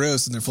 children are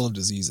gross and they're full of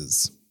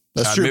diseases.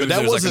 That's God, true, maybe but that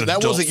there's like wasn't an that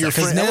adult wasn't your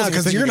section. friend. Because now,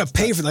 because you're going to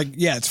pay for,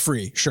 it's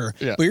free, sure.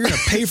 Yeah. But you're going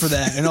to pay for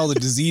that and all the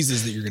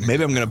diseases that you're going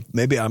to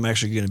Maybe I'm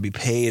actually going to be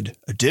paid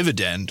a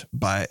dividend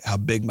by how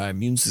big my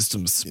immune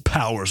system's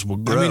powers will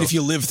grow. I mean, if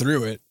you live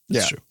through it.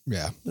 Yeah. true.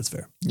 Yeah. That's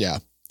fair. Yeah.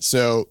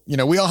 So,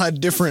 we all had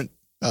different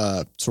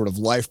sort of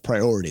life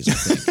priorities, I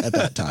think, at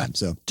that time.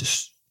 So,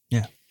 Just yeah.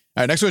 all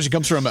right, next question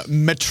comes from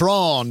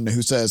Metron,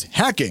 who says,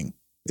 hacking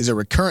is a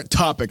recurrent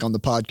topic on the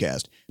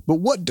podcast, but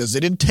what does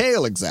it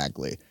entail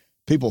exactly?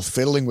 People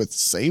fiddling with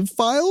save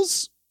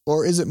files?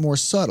 Or is it more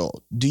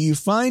subtle? Do you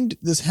find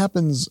this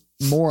happens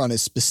more on a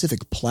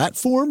specific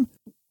platform?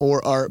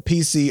 Or are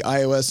PC,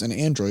 iOS, and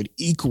Android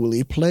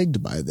equally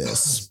plagued by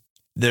this?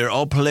 They're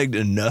all plagued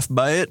enough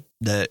by it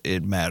that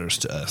it matters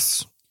to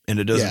us. And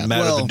it doesn't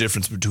matter the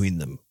difference between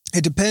them.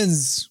 It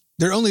depends.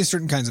 There are only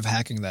certain kinds of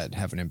hacking that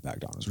have an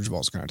impact on us, which we've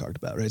also kind of talked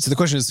about, right? So the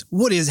question is,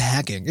 what is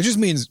hacking? It just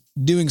means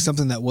doing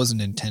something that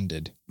wasn't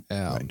intended.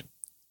 Right.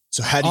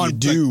 So how do you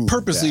do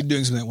purposely that?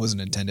 doing something that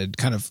wasn't intended,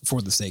 kind of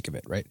for the sake of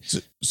it, right?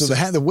 So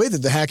the way that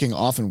the hacking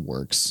often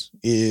works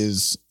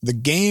is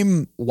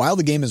while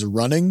the game is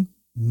running,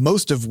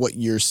 most of what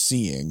you're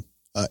seeing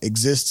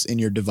exists in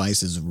your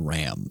device's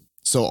RAM.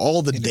 So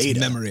all the In data, its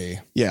memory.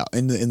 yeah,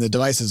 in the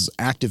device's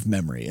active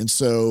memory, and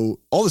so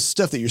all the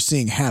stuff that you're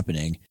seeing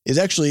happening is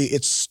actually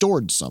it's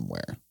stored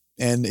somewhere.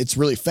 And it's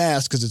really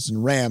fast because it's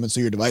in RAM. And so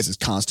your device is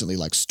constantly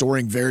like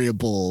storing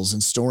variables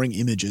and storing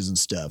images and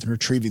stuff and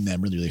retrieving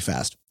them really, really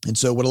fast. And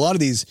so what a lot of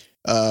these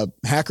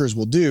hackers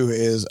will do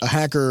is a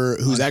hacker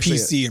who's On actually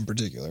PC in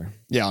particular.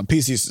 Yeah, on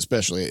PCs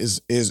especially,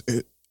 is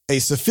a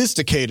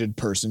sophisticated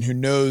person who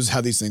knows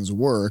how these things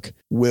work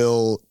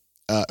will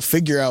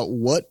figure out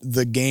what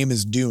the game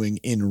is doing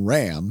in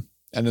RAM,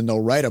 and then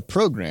they'll write a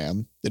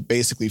program that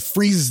basically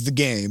freezes the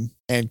game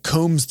and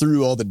combs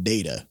through all the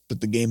data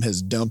that the game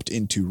has dumped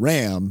into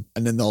RAM,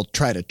 and then they'll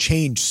try to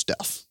change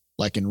stuff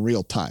like in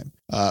real time.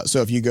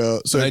 So if you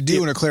go, so But I do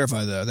want to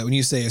clarify though that when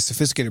you say a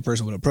sophisticated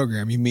person with a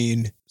program, you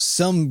mean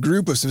some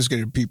group of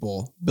sophisticated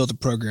people built a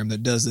program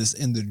that does this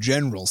in the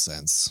general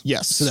sense.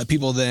 yes, So that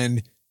people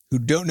then who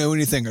don't know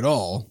anything at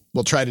all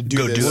we'll try to do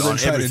Go this. do it will then on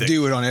try everything. to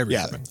do it on Yeah.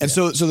 everything. And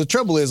so the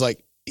trouble is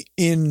like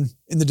in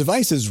the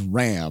device's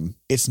RAM,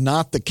 it's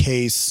not the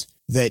case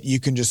that you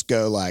can just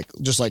go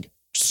just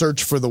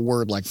search for the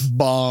word like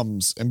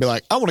bombs and be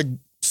like, I want to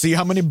see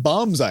how many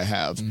bombs I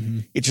have.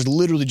 It's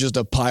literally just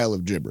a pile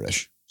of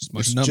gibberish.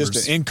 bunch It's of just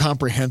numbers. an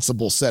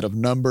incomprehensible set of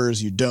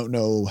numbers. You don't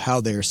know how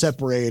they're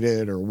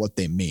separated or what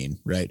they mean.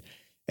 Right.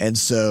 And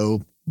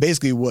so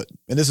basically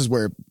and this is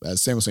where,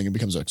 as Sam was saying, it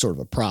becomes a sort of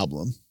a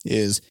problem,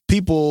 is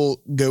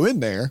people go in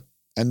there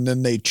and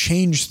then they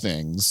change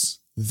things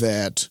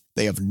that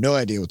they have no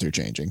idea what they're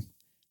changing,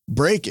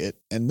 break it,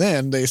 and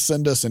then they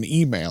send us an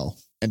email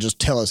and just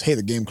tell us, hey,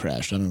 the game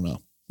crashed. I don't know.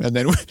 And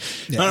then I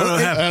don't know what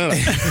happened. I don't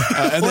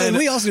know. And Well, then and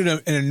we also did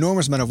an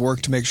enormous amount of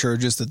work to make sure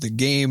just that the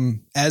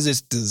game, as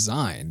it's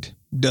designed,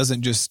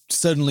 doesn't just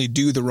suddenly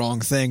do the wrong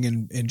thing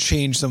and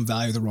change some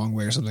value the wrong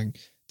way or something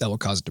that will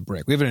cause it to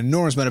break. We have an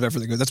enormous amount of effort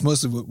that goes. That's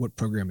mostly what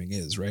programming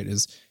is, right?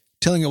 Is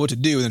telling it what to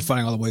do and then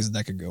finding all the ways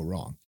that could go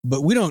wrong.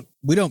 But we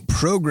don't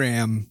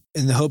program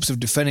in the hopes of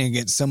defending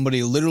against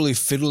somebody literally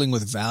fiddling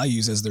with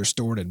values as they're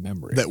stored in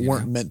memory that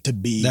weren't meant to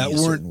be a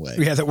certain way.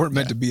 Yeah, that weren't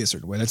meant to be a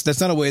certain way. That's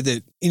not a way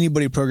that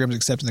anybody programs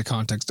except in the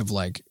context of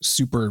like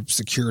super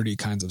security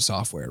kinds of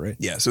software, right?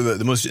 Yeah. So in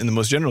the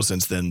most general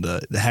sense, then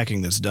the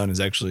hacking that's done is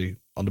actually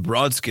on the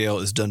broad scale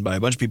is done by a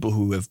bunch of people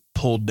who have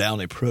pulled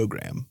down a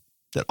program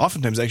that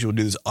oftentimes actually will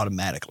do this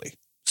automatically.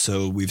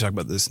 So we've talked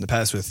about this in the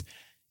past with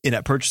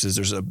in-app purchases.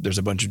 There's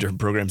a bunch of different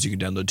programs you can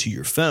download to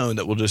your phone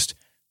that will just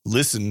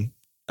listen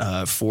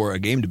for a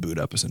game to boot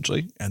up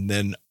essentially, and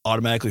then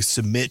automatically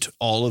submit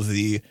all of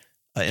the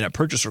in-app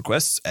purchase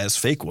requests as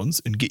fake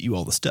ones and get you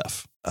all the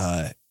stuff.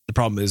 The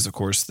problem is, of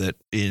course, that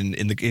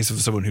in the case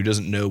of someone who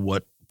doesn't know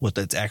what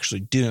that's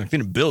actually doing, they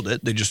didn't build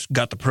it. They just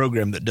got the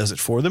program that does it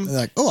for them. They're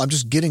like, oh, I'm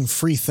just getting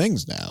free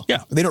things now.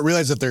 Yeah. They don't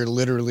realize that they're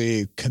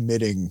literally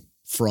committing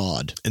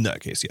fraud. In that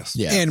case, yes.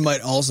 Yeah. And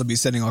might also be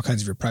sending all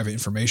kinds of your private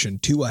information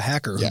to a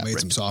hacker who made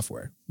some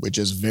software. Which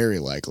is very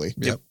likely.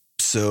 Yep.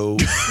 So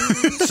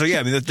yeah,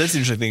 I mean, that's the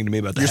interesting thing to me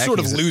about the You're hacking.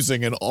 sort of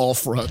losing in all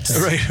fronts.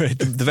 Right.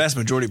 The vast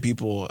majority of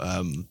people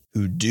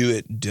who do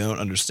it don't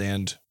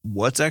understand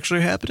what's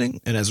actually happening.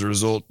 And as a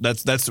result,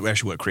 that's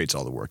actually what creates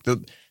all the work.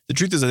 The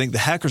truth is, I think the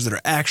hackers that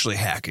are actually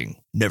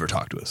hacking never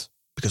talk to us.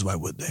 Because why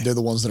would they? They're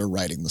the ones that are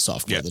writing the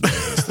software that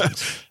does these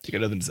things. You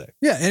got nothing to say.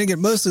 Yeah, and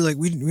again, mostly like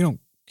we don't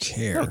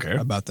care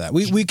about that.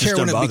 We care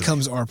when it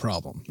becomes our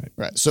problem.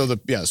 Right. So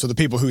the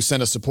people who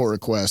send us support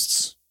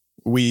requests,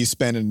 we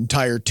spend an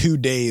entire 2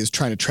 days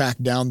trying to track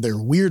down their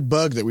weird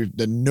bug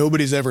that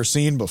nobody's ever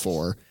seen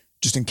before,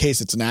 just in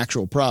case it's an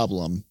actual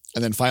problem.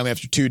 And then finally,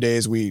 after 2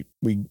 days, we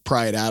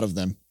pry it out of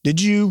them.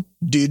 Did you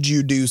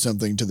do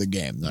something to the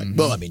game? Like,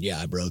 well, I mean, yeah,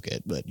 I broke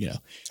it, but you know.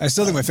 I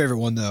still think my favorite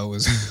one though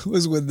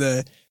was when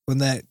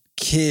that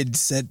kid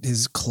set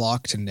his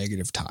clock to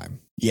negative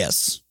time.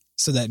 Yes.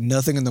 So that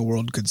nothing in the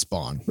world could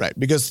spawn. Right.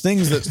 Because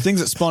things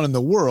that spawn in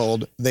the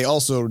world, they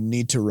also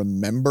need to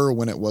remember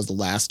when it was the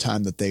last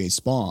time that they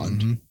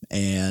spawned. Mm-hmm.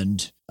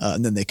 And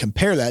then they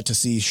compare that to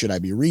see, should I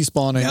be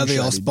respawning? Now they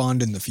all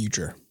spawned in the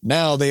future.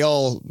 Now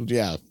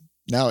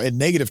Now in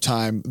negative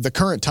time, the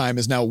current time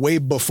is now way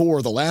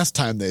before the last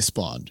time they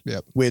spawned.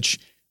 Yep. Which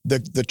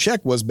the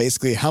check was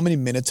basically how many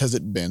minutes has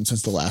it been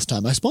since the last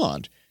time I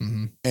spawned?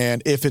 Mm-hmm.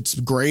 And if it's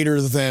greater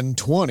than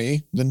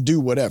 20, then do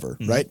whatever,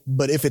 right?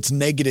 But if it's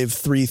negative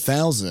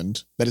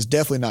 3,000, that is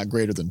definitely not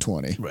greater than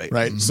 20, right?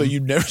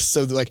 Mm-hmm.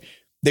 So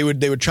they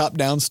would chop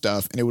down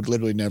stuff and it would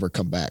literally never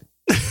come back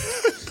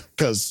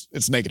because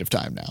it's negative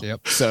time now.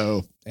 Yep.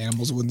 So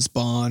animals wouldn't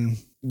spawn.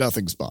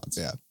 Nothing spawns.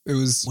 Yeah. It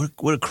was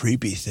what a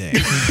creepy thing.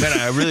 Man,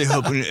 I really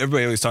hope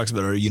everybody always talks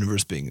about our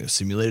universe being a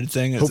simulated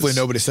thing. Hopefully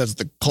nobody says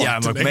the clock. Yeah,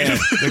 I'm like, man,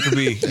 there could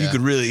be you could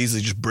really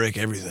easily just break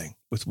everything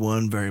with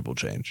one variable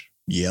change.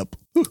 Yep.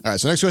 All right.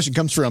 So next question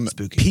comes from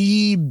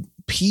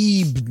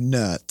Peeb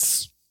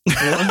Nuts. 1,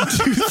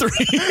 2, 3.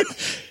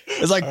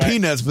 It's like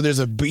peanuts, but there's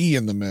a B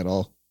in the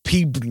middle.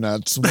 Peeb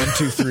Nuts. 1,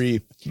 2, 3.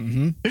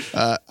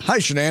 Mm-hmm. Hi,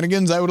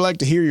 Shenanigans. I would like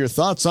to hear your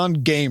thoughts on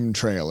game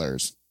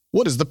trailers.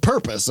 What is the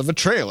purpose of a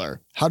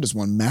trailer? How does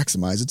one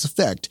maximize its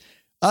effect?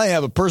 I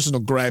have a personal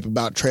gripe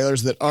about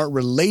trailers that aren't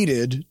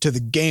related to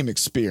the game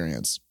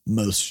experience.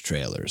 Most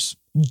trailers.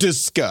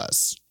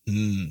 Discuss.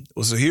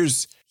 Well, so here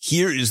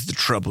is the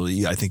trouble.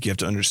 I think you have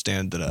to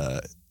understand that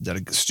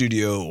a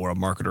studio or a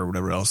marketer or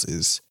whatever else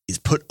is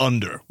put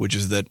under, which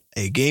is that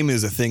a game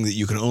is a thing that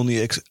you can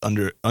only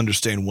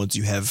understand once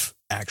you have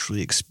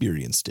actually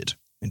experienced it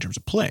in terms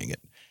of playing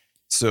it.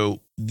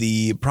 So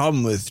the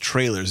problem with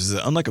trailers is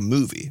that unlike a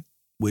movie,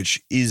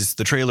 which is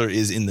the trailer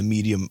is in the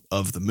medium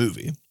of the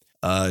movie.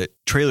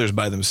 Trailers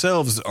by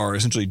themselves are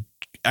essentially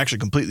actually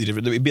completely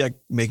different. It'd be like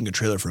making a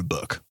trailer for a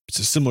book. It's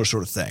a similar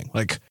sort of thing.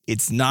 Like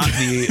it's not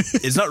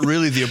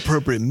really the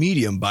appropriate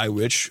medium by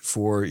which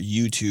for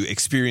you to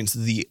experience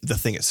the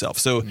thing itself.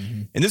 So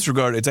in this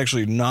regard, it's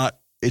actually not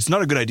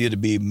a good idea to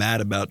be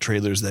mad about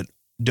trailers that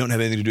don't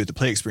have anything to do with the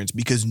play experience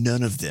because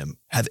none of them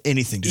have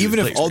anything to do with the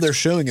play experience. Even if all they're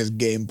showing is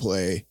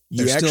gameplay,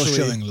 they're still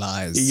showing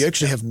lies. You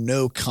actually have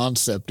no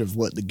concept of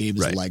what the game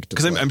is like to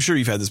play. Because I'm sure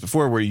you've had this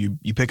before where you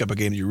pick up a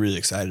game that you're really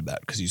excited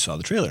about because you saw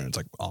the trailer and it's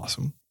like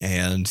awesome.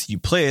 And you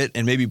play it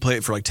and maybe you play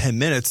it for like 10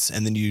 minutes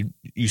and then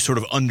you sort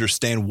of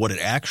understand what it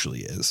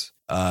actually is.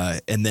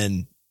 And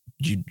then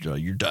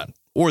you're done.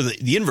 Or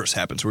the inverse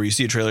happens where you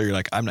see a trailer, you're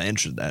like, I'm not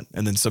interested in that.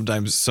 And then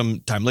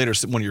sometime later,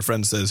 one of your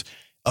friends says,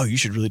 oh, you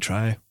should really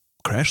try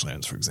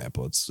Crashlands, for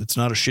example. It's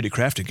not a shitty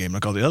crafting game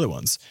like all the other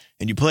ones.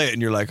 And you play it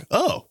and you're like,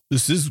 oh,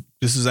 this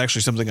is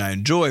actually something I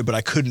enjoy, but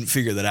I couldn't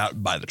figure that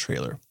out by the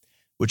trailer,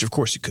 which of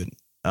course you couldn't.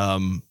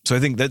 So I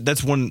think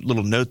that's one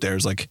little note there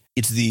is like,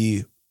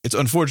 it's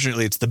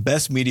unfortunately, it's the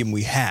best medium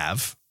we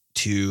have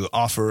to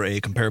offer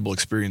a comparable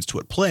experience to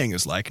what playing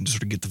is like and to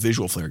sort of get the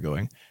visual flair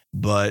going.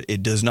 But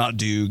it does not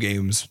do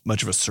games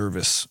much of a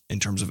service in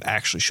terms of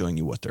actually showing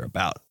you what they're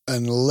about.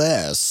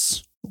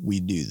 Unless we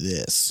do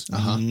this.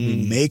 Uh-huh.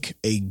 We make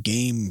a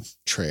game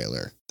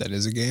trailer. That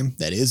is a game.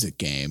 That is a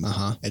game.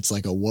 Uh-huh. It's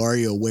like a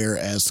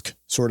WarioWare-esque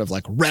sort of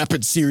like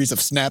rapid series of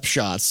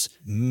snapshots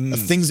of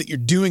things that you're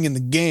doing in the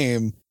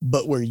game,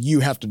 but where you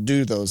have to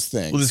do those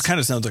things. Well, this kind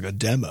of sounds like a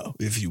demo,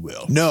 if you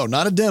will. No,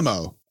 not a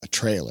demo, a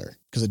trailer.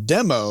 Because a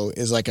demo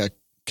is like a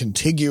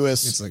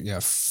contiguous. It's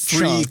like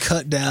free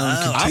cut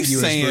down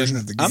contiguous version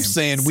of the game. I'm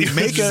saying we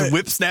make a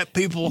whip snap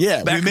people.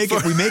 Yeah, back we make a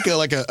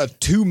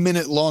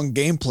 2-minute long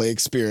gameplay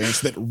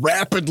experience that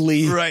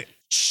rapidly right.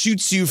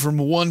 shoots you from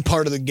one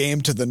part of the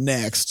game to the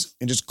next,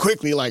 and just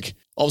quickly like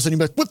all of a sudden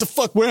you're like, what the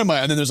fuck, where am I?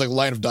 And then there's like a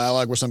line of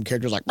dialogue where some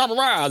character's like, rah, rah,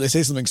 rah. They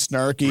say something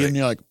snarky, and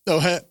you're like, oh,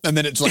 heck. And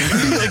then it's like,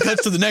 it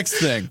cuts to the next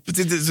thing. But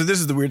so this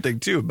is the weird thing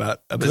too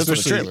about that's what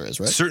a trailer is,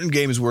 right? Certain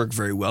games work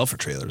very well for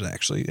trailers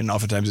actually, and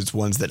oftentimes it's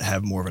ones that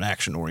have more of an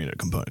action oriented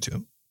component to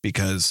them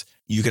because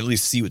you can at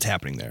least see what's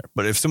happening there.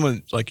 But if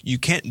someone like you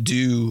can't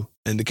do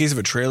in the case of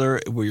a trailer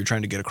where you're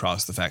trying to get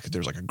across the fact that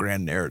there's like a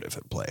grand narrative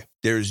at play,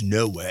 there is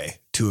no way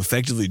to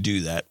effectively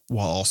do that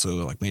while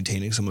also like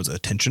maintaining someone's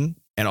attention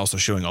and also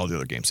showing all the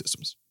other game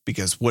systems.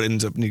 Because what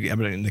ends up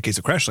in the case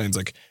of Crashlands,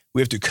 like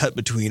we have to cut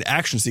between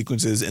action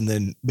sequences, and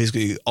then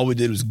basically all we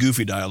did was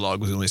goofy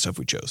dialogue was the only stuff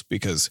we chose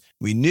because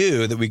we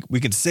knew that we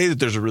could say that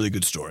there's a really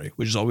good story,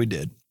 which is all we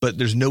did. But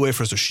there's no way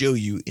for us to show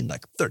you in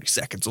like 30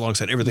 seconds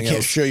alongside everything else. We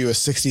can't show you a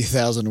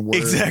 60,000 word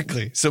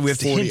exactly. So we have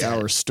to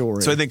 40-hour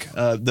story. So I think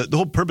the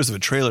whole purpose of a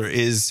trailer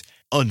is,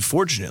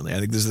 unfortunately, I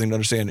think this is the thing to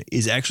understand,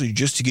 is actually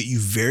just to get you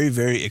very,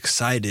 very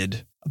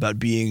excited about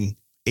being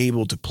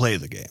able to play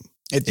the game.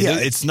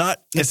 It's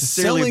not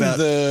necessarily selling about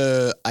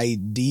the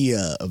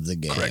idea of the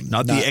game, correct,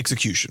 not the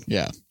execution.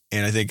 Yeah.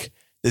 And I think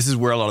this is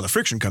where a lot of the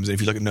friction comes in.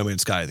 If you look at No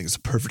Man's Sky, I think it's a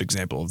perfect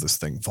example of this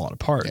thing falling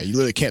apart. Yeah, you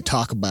literally can't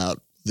talk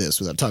about this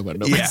without talking about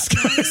No Man's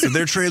Sky. So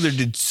their trailer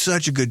did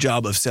such a good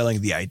job of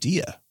selling the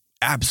idea.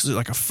 Absolutely,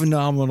 like a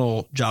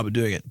phenomenal job of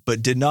doing it,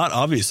 but did not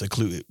obviously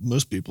clue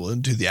most people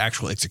into the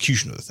actual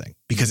execution of the thing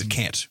because it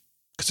can't,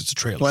 because it's a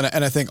trailer. Well,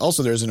 and I think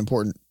also there's an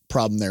important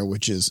problem there,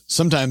 which is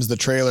sometimes the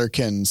trailer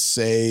can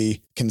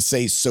say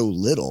so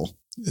little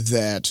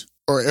that,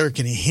 or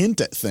can hint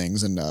at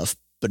things enough,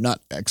 but not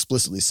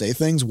explicitly say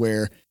things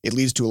where it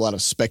leads to a lot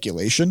of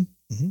speculation,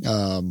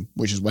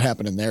 which is what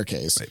happened in their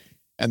case. Right.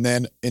 And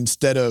then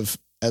instead of,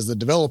 as the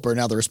developer,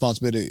 now the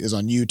responsibility is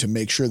on you to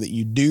make sure that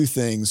you do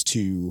things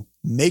to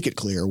make it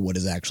clear what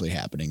is actually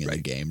happening in the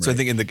game. Right? So I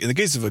think in the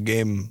case of a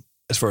game,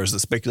 as far as the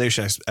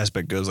speculation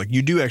aspect goes, like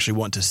you do actually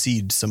want to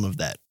seed some of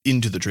that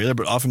into the trailer,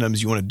 but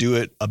oftentimes you want to do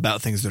it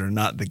about things that are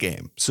not the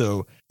game.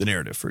 So the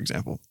narrative, for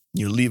example,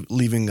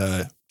 leaving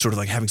sort of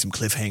like having some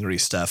cliffhangery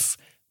stuff,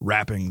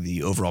 wrapping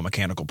the overall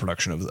mechanical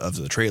production of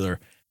the trailer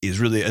is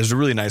a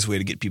really nice way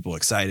to get people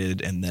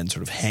excited and then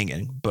sort of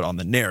hanging, but on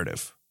the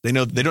narrative. They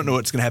don't know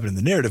what's going to happen in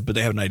the narrative, but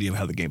they have an idea of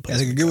how the game plays. I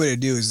think a good way to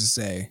do is to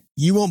say,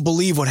 you won't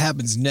believe what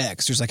happens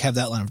next. Just like have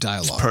that line of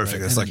dialogue. It's perfect.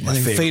 Right? That's like my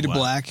favorite. Fade to one.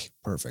 black.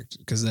 Perfect.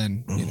 Because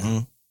then, you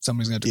know,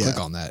 somebody's going to have to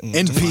click on that.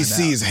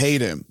 NPCs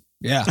hate him.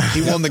 Yeah.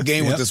 He won the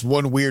game with this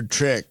one weird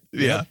trick.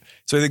 Yeah.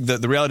 So I think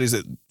the reality is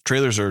that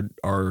trailers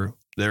are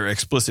their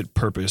explicit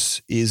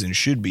purpose is and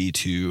should be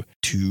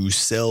to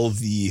sell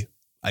the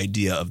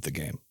idea of the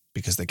game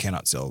because they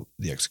cannot sell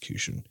the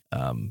execution.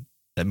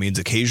 That means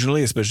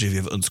occasionally, especially if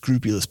you have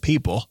unscrupulous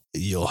people,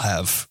 you'll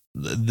have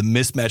the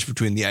mismatch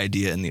between the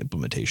idea and the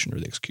implementation or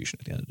the execution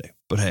at the end of the day.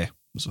 But hey,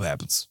 that's what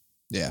happens.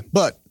 Yeah.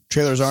 But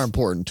trailers are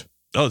important.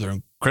 Oh, they're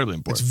incredibly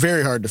important. It's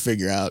very hard to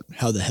figure out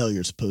how the hell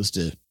you're supposed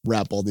to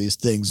wrap all these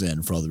things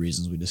in for all the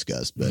reasons we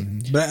discussed. But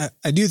But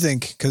I do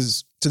think,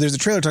 so there's a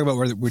trailer talking about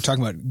where we're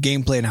talking about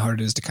gameplay and how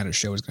hard it is to kind of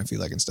show what it's going to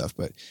feel like and stuff.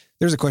 But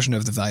there's a question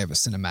of the value of a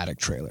cinematic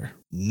trailer.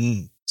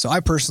 So I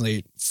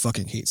personally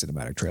fucking hate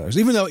cinematic trailers,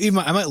 even though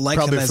I might like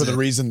probably them for the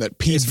reason that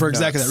Pete's for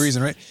exactly that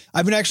reason, right?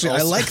 I mean, actually,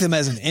 I like them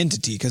as an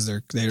entity because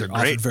they're often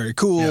great. very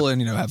cool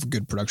and have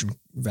good production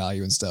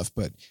value and stuff.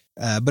 But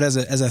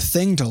as a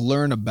thing to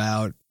learn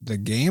about the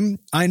game,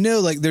 I know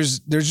like there's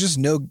just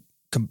no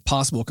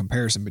possible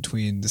comparison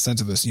between the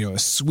sense of a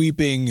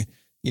sweeping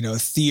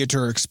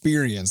theater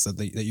experience that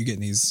you get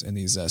in these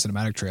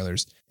cinematic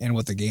trailers and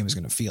what the game is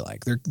going to feel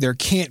like. There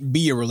can't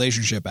be a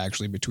relationship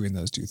actually between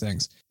those two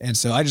things. And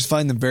so I just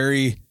find them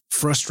very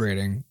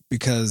frustrating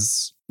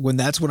because when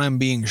that's what I'm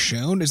being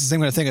shown, it's the same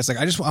kind of thing. It's like,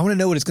 I want to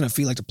know what it's going to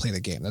feel like to play the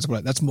game. That's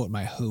what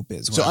my hope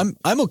is. So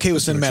I'm okay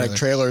with cinematic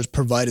trailers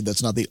provided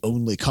that's not the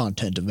only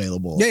content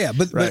available. Yeah.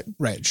 But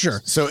right.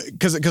 Sure. So,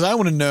 cause I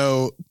want to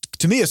know,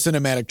 to me, a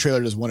cinematic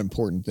trailer does one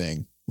important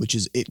thing, which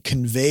is it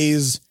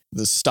conveys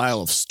the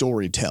style of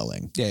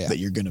storytelling that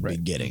you're going to be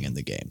getting in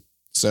the game.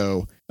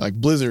 So like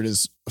Blizzard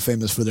is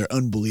famous for their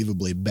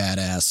unbelievably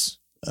badass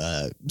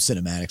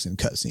cinematics and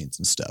cutscenes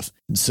and stuff.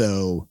 And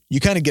so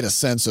you kind of get a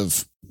sense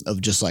of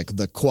just like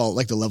the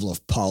the level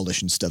of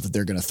polish and stuff that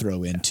they're going to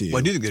throw into I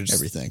do think there's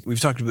everything.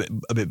 We've talked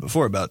a bit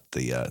before about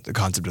the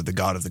concept of the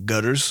God of the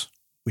Gutters,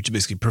 which is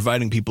basically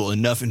providing people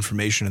enough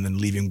information and then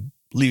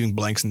leaving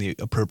blanks in the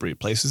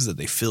appropriate places that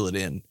they fill it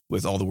in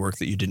with all the work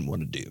that you didn't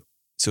want to do.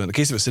 So in the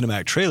case of a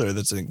cinematic trailer,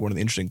 that's I think one of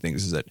the interesting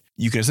things is that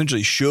you can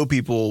essentially show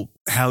people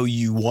how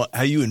you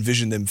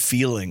envision them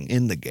feeling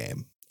in the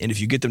game. And if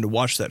you get them to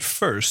watch that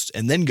first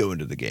and then go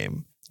into the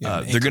game,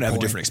 they're going to have a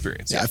different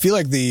experience. Yeah, I feel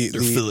like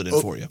they're filling it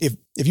in for you.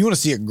 If you want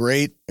to see a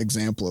great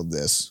example of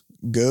this,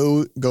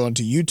 go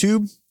onto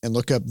YouTube and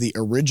look up the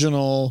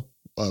original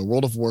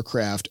World of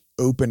Warcraft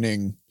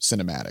opening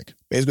cinematic.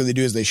 Basically, what they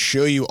do is they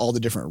show you all the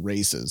different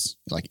races,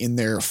 like in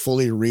their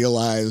fully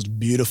realized,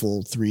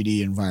 beautiful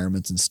 3D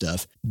environments and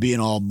stuff, being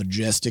all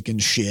majestic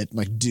and shit,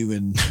 like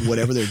doing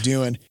whatever they're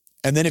doing.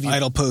 And then if you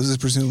idle poses,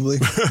 presumably,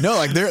 no,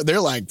 like they're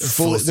like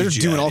full, they're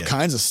CGI, doing all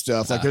kinds of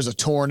stuff. Like there's a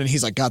Tauren and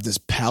he's like got this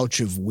pouch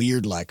of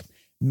weird like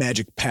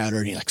magic powder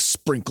and he like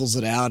sprinkles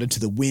it out into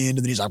the wind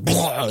and then he's like,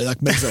 blah, he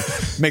like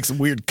makes a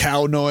weird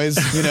cow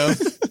noise, you know,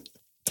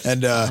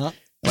 and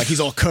like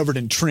he's all covered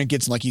in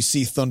trinkets and like you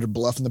see Thunder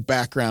Bluff in the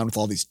background with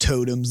all these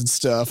totems and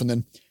stuff, and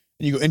then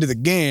you go into the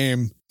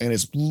game and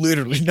it's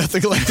literally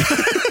nothing like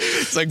that.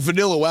 It's like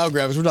vanilla WoW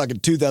graphics. We're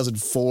talking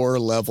 2004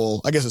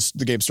 level. I guess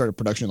the game started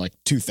production in like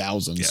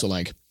 2000. Yeah. So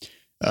like,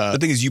 the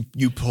thing is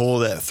you pull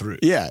that through.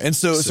 Yeah. And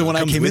so when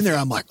I came in there,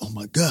 I'm like, oh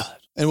my God.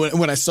 And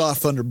when I saw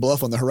Thunder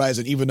Bluff on the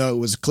horizon, even though it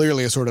was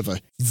clearly a sort of a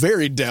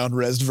very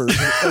down-resed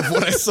version of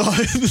what I saw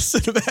in the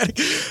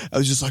cinematic, I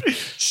was just like,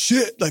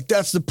 shit, like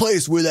that's the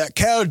place where that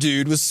cow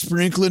dude was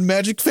sprinkling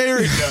magic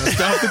fairy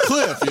dust off the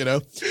cliff, you know?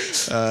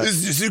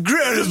 This is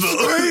incredible.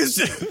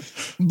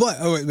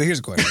 But here's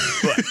a question.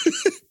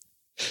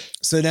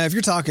 So now if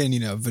you're talking,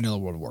 vanilla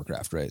World of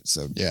Warcraft, right?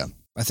 So yeah,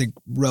 I think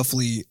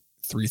roughly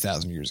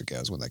 3,000 years ago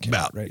is when that came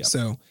out, right?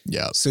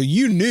 Yep. So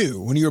you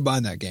knew when you were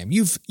buying that game,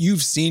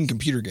 you've seen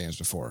computer games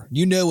before.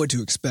 You know what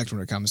to expect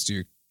when it comes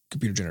to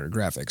computer generated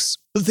graphics.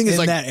 But the thing is, in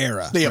like that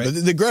era, yeah, right?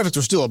 but the graphics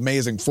were still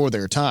amazing for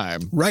their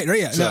time, right?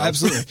 Yeah, so, no,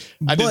 absolutely.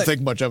 I didn't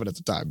think much of it at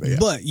the time, but yeah.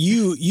 But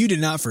you did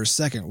not for a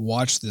second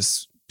watch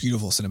this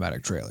beautiful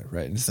cinematic trailer,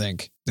 right, and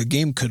think the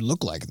game could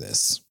look like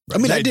this. Right?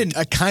 I mean,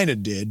 I kind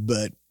of did,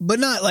 but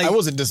not like I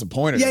wasn't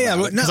disappointed. Yeah,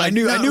 about it, no, I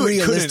knew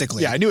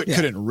realistically. I knew it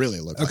couldn't really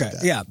look like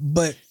that. Yeah,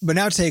 but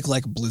now take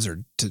like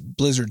Blizzard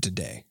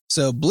today.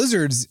 So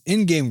Blizzard's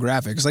in-game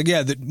graphics, like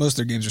most of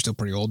their games are still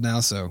pretty old now.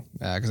 So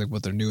because like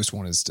what their newest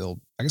one is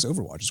still, I guess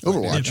Overwatch is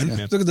Overwatch.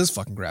 Yeah. Look at those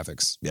fucking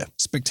graphics. Yeah,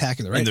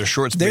 spectacular, right? And their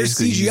shorts, their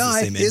basically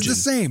CGI is the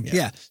same.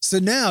 Yeah. So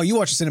now you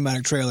watch a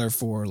cinematic trailer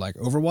for like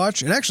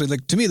Overwatch, and actually,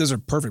 like to me, those are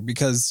perfect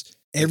because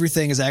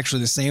everything is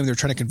actually the same. They're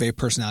trying to convey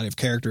personality of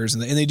characters,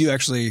 and they do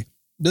actually.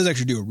 Those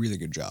actually do a really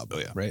good job. Oh,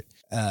 yeah. Right.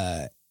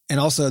 And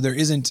also there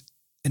isn't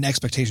an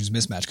expectations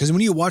mismatch because when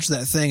you watch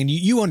that thing and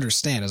you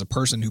understand as a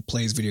person who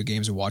plays video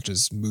games and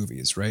watches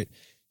movies, right?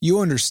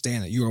 You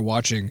understand that you are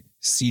watching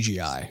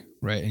CGI,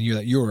 right? And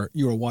you are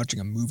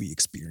watching a movie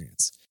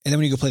experience. And then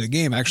when you go play the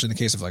game, actually in the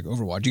case of like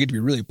Overwatch, you get to be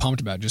really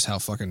pumped about just how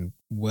fucking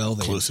well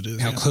close it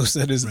is. How close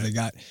that is that they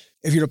got.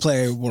 If you're to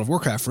play World of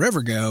Warcraft Forever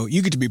Ago,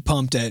 you get to be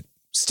pumped at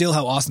still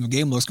how awesome the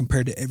game looks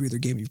compared to every other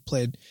game you've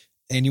played.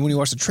 And when you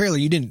watch the trailer,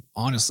 you didn't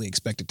honestly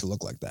expect it to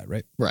look like that,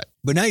 right? Right.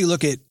 But now you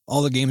look at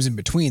all the games in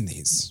between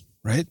these,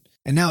 right?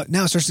 And now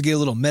it starts to get a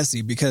little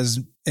messy because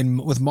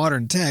with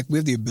modern tech, we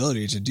have the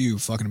ability to do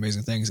fucking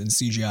amazing things in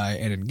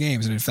CGI and in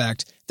games. And in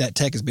fact, that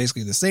tech is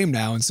basically the same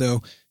now. And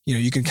so,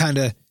 you can kind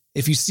of,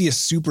 if you see a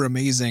super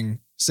amazing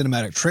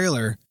cinematic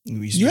trailer,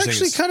 you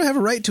actually kind of have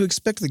a right to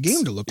expect the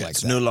game to look like that.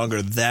 It's no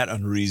longer that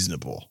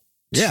unreasonable.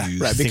 Yeah,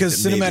 right.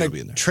 Because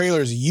cinematic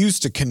trailers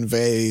used to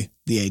convey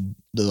the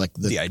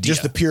idea,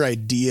 just the pure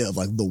idea of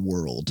like the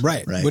world,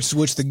 right?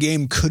 Which the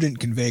game couldn't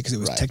convey because it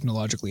was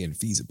technologically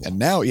infeasible.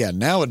 And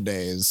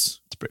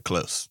nowadays it's pretty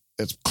close.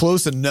 It's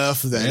close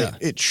enough that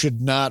it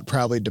should not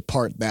probably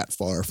depart that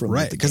far from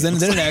right. Because then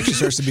it actually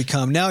starts to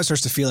become it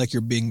starts to feel like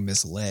you're being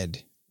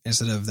misled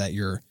instead of that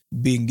you're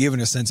being given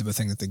a sense of a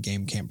thing that the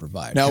game can't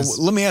provide. Now,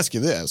 let me ask you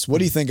this: what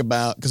do you think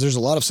about? Because there's a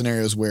lot of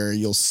scenarios where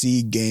you'll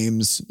see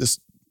games.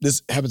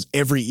 This happens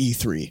every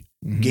E3.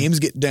 Mm-hmm. Games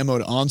get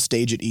demoed on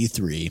stage at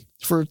E3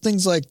 for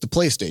things like the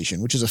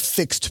PlayStation, which is a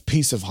fixed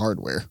piece of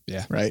hardware.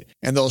 Yeah. Right.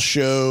 And they'll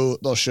show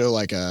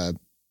like a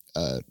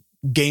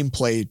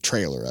gameplay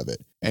trailer of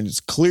it. And it's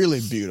clearly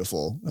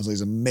beautiful. There's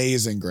these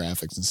amazing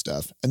graphics and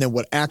stuff. And then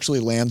what actually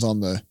lands on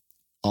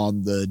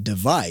the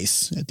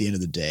device at the end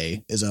of the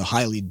day is a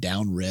highly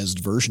down-resed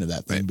version of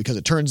that thing because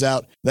it turns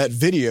out that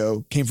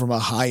video came from a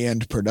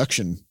high-end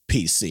production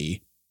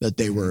PC that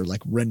they were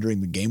like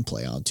rendering the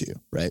gameplay onto,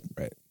 right?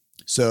 Right.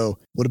 So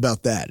what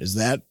about that? Was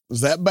that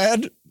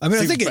bad? I mean,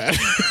 I think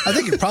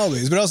it probably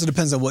is, but it also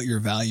depends on what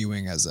you're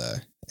valuing as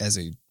a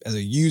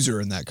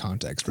user in that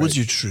context. Right? What's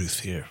your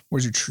truth here?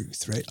 Where's your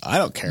truth, right? I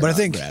don't care about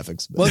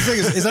graphics. Well, the thing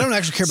is I don't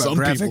actually care about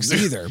graphics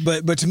either.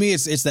 But to me,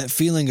 it's that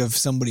feeling of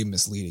somebody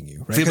misleading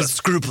you, right? Feel about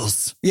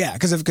scruples. Yeah,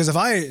 because if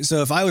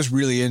I was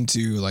really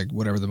into like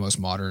whatever the most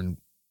modern,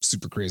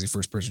 super crazy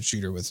first person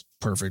shooter with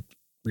perfect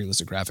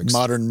realistic graphics,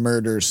 Modern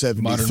Murder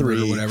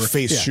 73, whatever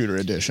face shooter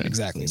edition.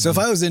 Exactly. So if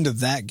I was into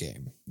that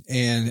game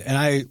and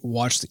I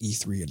watched the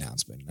E3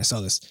 announcement, I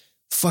saw this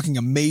fucking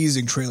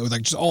amazing trailer with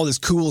like just all this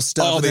cool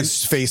stuff. All and then-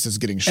 these faces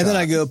getting shot. and then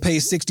I go pay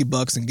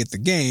 $60 and get the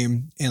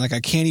game, and like I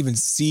can't even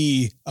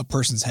see a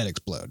person's head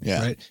explode.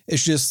 Yeah. Right.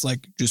 It's just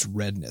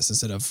redness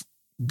instead of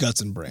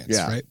guts and brains.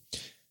 Yeah. Right.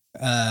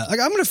 Like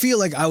I'm gonna feel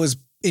like I was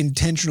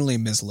intentionally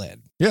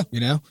misled. Yeah. You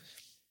know?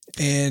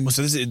 And Well,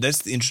 so that's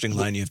the interesting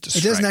line you have to it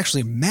strike. doesn't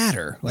actually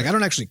matter. Like I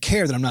don't actually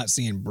care that I'm not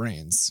seeing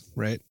brains,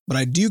 right? But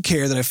I do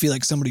care that I feel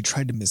like somebody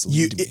tried to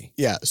mislead me.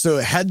 Yeah. So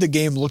had the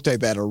game looked like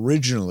that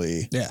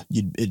originally, Yeah.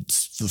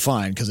 it's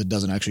fine because it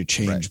doesn't actually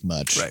change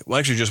much. Right. Well, I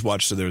actually just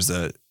watched. So there's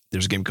a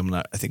game coming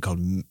out, I think, called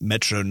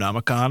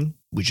Metronomicon,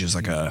 which is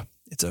like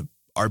it's a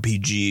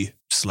RPG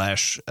 /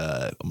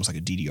 almost like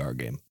a DDR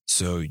game.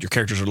 So your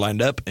characters are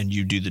lined up, and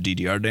you do the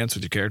DDR dance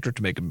with your character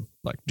to make them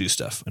like do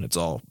stuff, and it's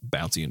all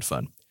bouncy and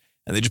fun.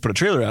 And they just put a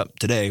trailer out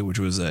today, which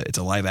was it's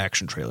a live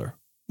action trailer.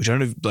 Which I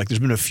don't know, like there's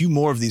been a few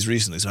more of these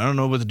recently, so I don't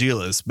know what the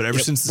deal is. But ever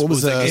since What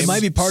was that that game, It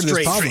might be part of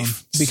this problem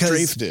because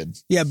Strafe did.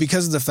 yeah,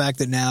 because of the fact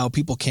that now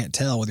people can't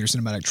tell whether your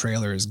cinematic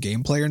trailer is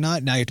gameplay or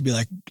not. Now you have to be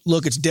like,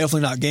 look, it's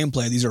definitely not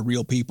gameplay. These are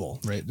real people,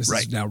 right? This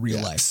is now real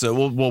life. So,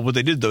 well, what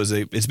they did though is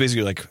it's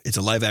basically like it's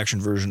a live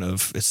action version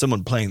of it's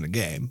someone playing the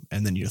game,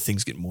 and then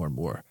things get more and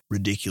more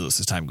ridiculous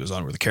as time goes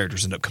on, where the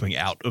characters end up coming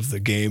out of the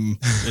game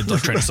and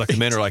like trying to suck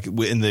them in, or like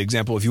in the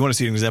example, if you want to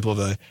see an example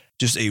of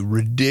just a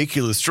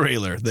ridiculous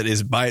trailer that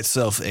is by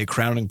itself a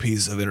crowning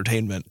piece of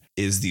entertainment,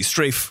 is the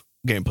Strafe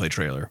gameplay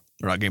trailer,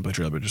 or not gameplay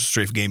trailer, but just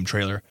Strafe game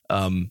trailer,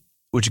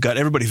 which got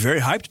everybody very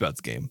hyped about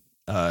the game.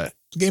 The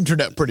game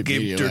turned out pretty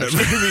medium. Turned out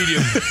actually. pretty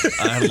medium.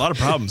 I had a lot of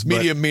problems. but-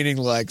 Medium meaning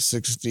like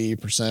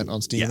 60%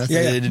 on Steam. Yeah. I think.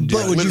 Yeah, They didn't do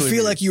but that. would you Literally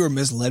feel like you were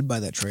misled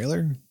by that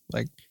trailer?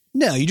 Like,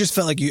 no, you just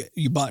felt like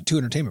you bought two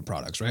entertainment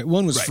products, right?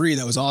 One was Right. free,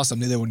 that was awesome.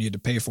 The other one you had to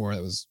pay for,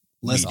 that was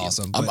less Medium.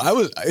 awesome. But,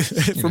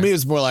 For me,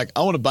 it's more like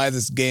I want to buy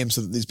this game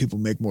so that these people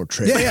make more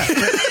trailers. yeah.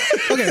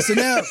 Okay, so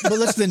now, but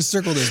let's then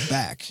circle this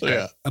back.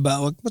 Yeah.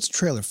 About like, what's a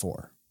trailer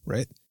for,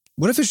 right?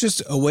 What if it's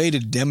just a way to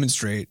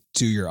demonstrate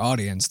to your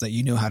audience that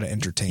you know how to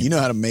entertain? You know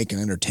how to make an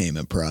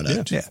entertainment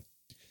product. Yeah.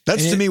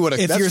 That's And to me what a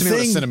if your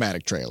thing-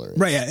 cinematic trailer is.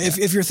 Right. Yeah.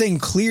 If your thing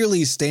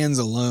clearly stands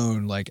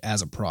alone, like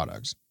as a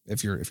product,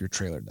 if your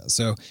trailer does.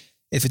 So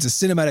if it's a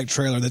cinematic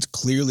trailer, that's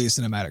clearly a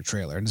cinematic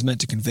trailer and it's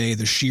meant to convey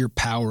the sheer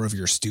power of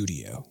your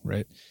studio,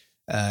 right?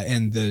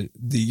 And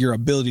your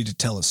ability to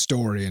tell a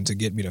story and to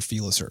get me to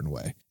feel a certain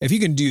way. If you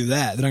can do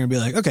that, then I'm gonna be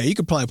like, okay, you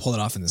could probably pull it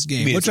off in this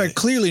game, I mean, which I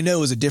clearly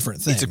know is a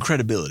different thing. It's a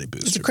credibility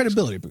booster. It's a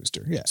credibility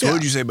booster. Yeah. So what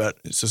would you say about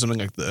something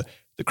like the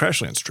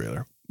Crashlands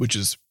trailer, which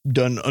is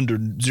done under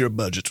zero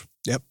budget?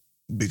 Yep.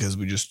 Because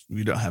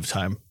we don't have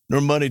time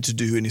nor money to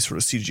do any sort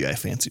of CGI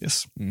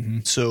fanciness. Mm-hmm.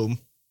 So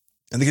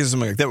I think it's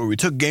something like that where we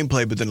took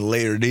gameplay but then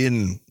layered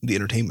in the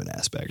entertainment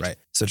aspect, Right.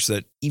 Such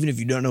that even if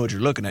you don't know what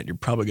you're looking at, you're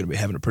probably going to be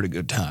having a pretty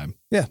good time.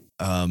 Yeah.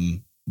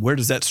 Where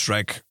does that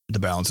strike the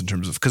balance in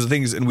terms of, because the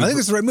thing is, and I think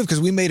it's the right move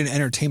because we made an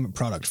entertainment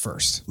product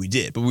first. we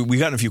did, but we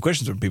got a few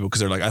questions from people because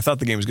they're like, I thought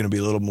the game was going to be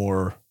a little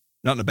more,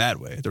 not in a bad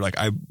way. They're like,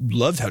 I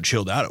loved how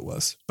chilled out it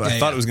was, but I Yeah,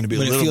 thought yeah. it was going to be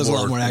But a it little feels a more,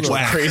 lot more actual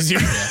whack. crazier.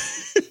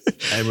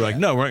 And we're like,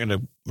 no, we're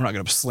not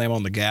gonna slam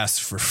on the gas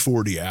for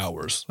 40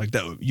 hours. Like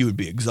that, you would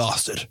be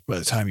exhausted by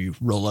the time you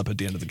roll up at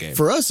the end of the game.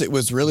 For us, it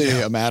was really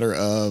a matter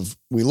of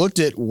we looked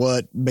at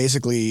what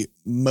basically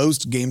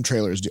most game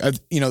trailers do.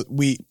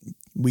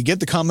 We get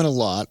the comment a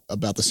lot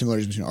about the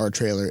similarities between our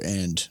trailer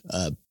and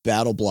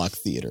Battle Block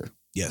Theater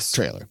Yes.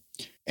 trailer.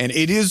 And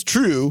it is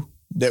true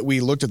that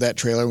we looked at that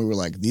trailer and we were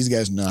like, these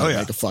guys know how to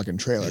make a fucking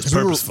trailer. It's 'Cause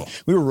purposeful.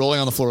 We were rolling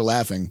on the floor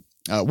laughing.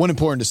 One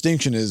important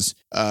distinction is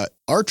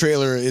our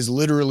trailer is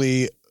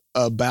literally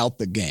about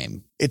the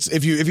game. It's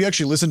if you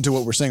actually listen to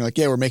what we're saying, like,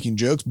 yeah, we're making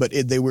jokes, but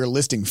they were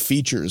listing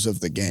features of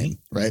the game,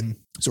 right?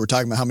 So we're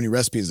talking about how many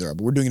recipes there are,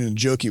 but we're doing it in a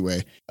jokey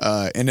way.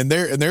 And in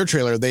their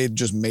trailer, they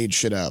just made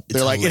shit up.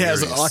 They're like, it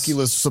has hilarious.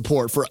 Oculus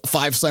support for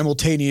 5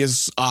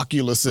 simultaneous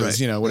Oculuses,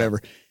 Right. whatever.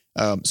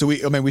 So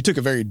we took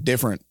a very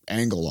different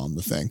angle on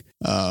the thing.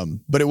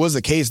 But it was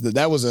the case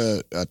that was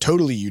a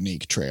totally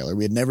unique trailer.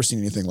 We had never seen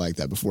anything like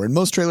that before. And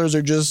most trailers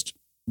are just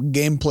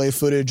gameplay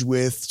footage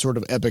with sort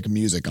of epic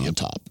music on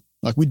top.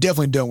 Like we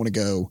definitely don't want to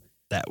go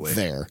That way.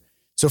 there.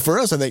 So for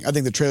us, I think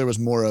the trailer was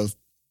more of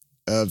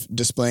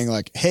displaying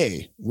like,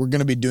 hey, we're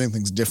going to be doing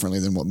things differently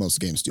than what most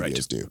game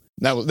studios do.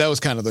 That was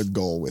kind of the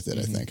goal with it,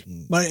 I think.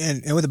 But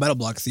and with the Battle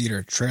Block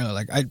Theater trailer,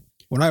 like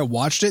when I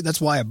watched it, that's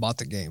why I bought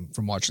the game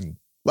from watching.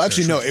 Well,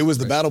 actually, no, it was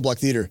the Battle Block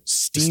Theater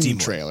Steam one,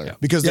 trailer yeah.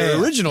 because Yeah, the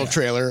yeah, original yeah.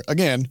 trailer,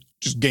 again,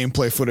 just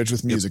gameplay footage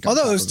with music. on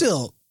Although top it was of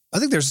still, I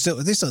think they still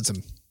had some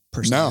No,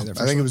 personality.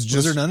 there I think it was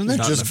just there none in there?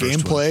 Not just in the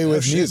first gameplay one. with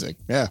Oh, shit. music.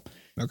 Yeah,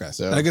 Okay,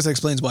 So- I guess that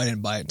explains why I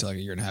didn't buy it until like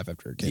a year and a half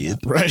after it came out.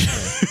 right.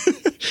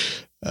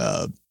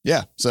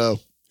 Yeah. So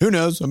who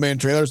knows? I mean,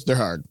 trailers, they're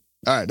hard.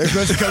 All right. Next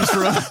question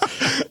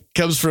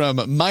comes from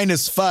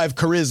 -5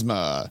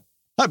 charisma.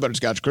 Hi,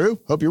 Butterscotch crew.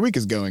 Hope your week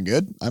is going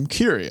good. I'm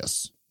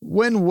curious.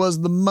 When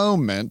was the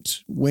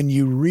moment when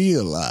you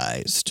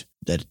realized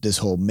that this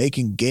whole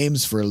making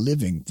games for a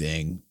living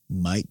thing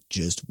might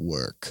just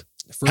work?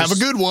 First, Have a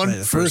good one.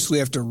 Right, First, we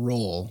have to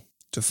roll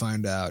to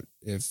find out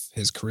if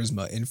his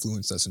charisma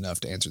influenced us enough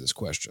to answer this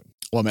question.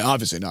 Well, I mean,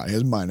 obviously not.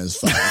 His minus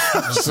 5.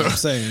 That's what I'm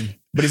saying.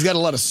 But he's got a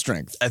lot of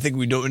strength. I think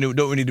we don't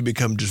need to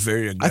become just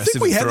very I aggressive.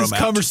 think we and had throw this him out.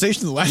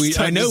 conversation the last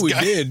time. I know this we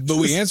guy- did, but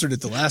we answered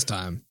it the last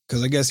time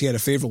because I guess he had a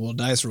favorable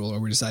dice roll, or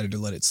we decided to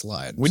let it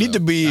slide. We need to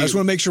be- I just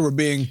want to make sure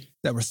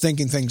we're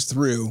thinking things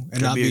through and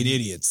Could not be being a-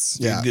 idiots.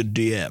 Be a Yeah. good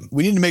DM.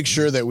 We need to make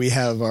sure that we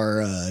have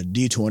our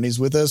D20s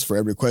with us for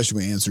every question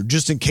we answer,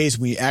 just in case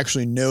we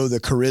actually know the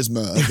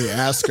charisma of the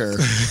asker.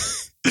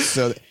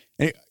 So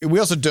and we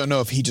also don't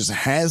know if he just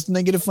has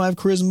 -5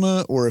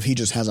 charisma or if he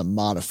just has a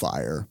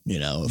modifier,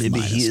 of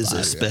Maybe he is -5.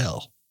 a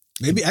spell.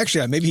 Maybe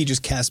he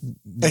just cast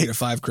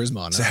 -5 charisma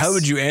on us. So how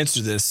would you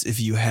answer this if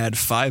you had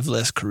 5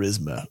 less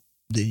charisma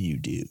than you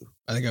do?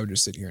 I think I would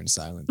just sit here in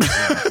silence.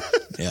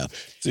 Yeah.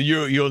 So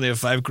you only have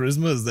 5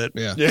 charisma? Is that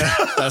Yeah. Yeah.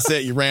 That's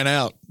it. You ran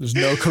out. There's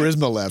no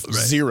charisma left. Right.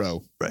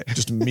 0. right?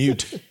 Just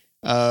mute.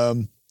 I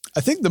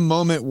think the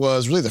moment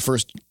was really the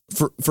first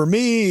for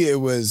me.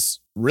 It was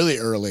really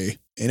early,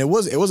 and it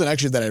wasn't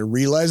actually that I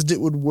realized it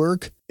would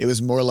work. It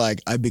was more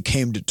like I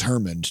became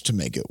determined to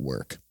make it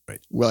work. Right.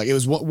 Well, like it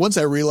was once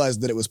I realized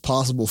that it was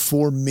possible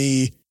for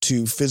me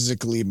to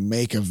physically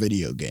make a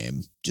video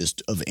game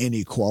just of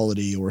any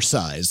quality or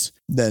size.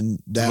 Then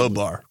that Low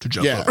bar to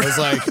jump yeah, over. it's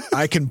like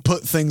I can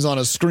put things on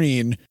a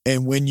screen,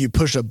 and when you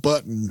push a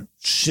button,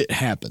 shit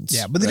happens.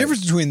 Yeah, but the right?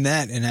 difference between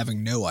that and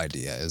having no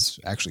idea is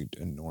actually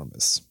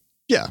enormous.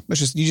 Yeah. It's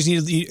just you just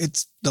need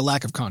it's the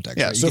lack of context.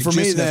 Yeah. right? You So get for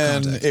me, just enough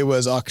then context. it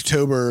was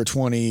October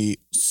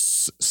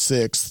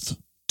 26th,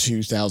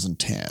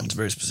 2010. It's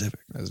very specific.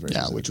 That was very Yeah,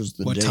 specific. which was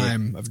the what day.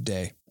 time of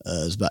day?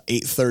 It was about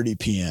 8:30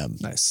 p.m.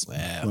 Nice.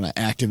 Wow. when I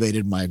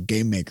activated my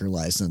Game Maker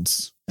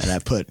license, and I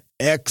put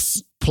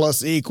X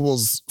plus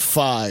equals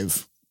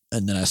 5,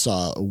 and then I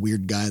saw a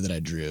weird guy that I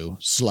drew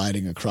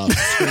sliding across the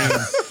screen,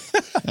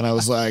 and I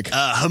was like,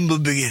 Humble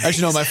beginnings.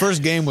 actually, no, my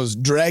first game was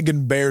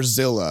Dragon Bear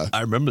Zilla.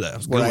 I remember that. It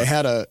was a Where good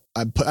I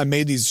one. had I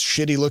made these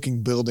shitty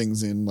looking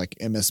buildings in like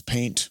MS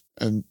Paint,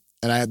 and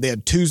they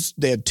had two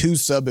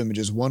sub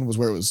images. One was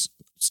where it was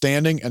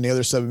standing, and the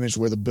other sub image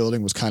where the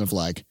building was kind of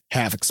like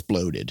half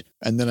exploded.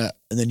 And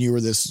then you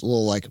were this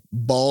little like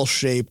ball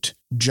shaped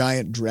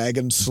giant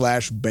dragon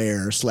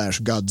 /bear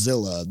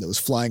 /Godzilla that was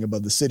flying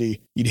above the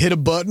city. You'd hit a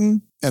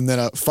button, and then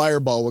a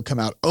fireball would come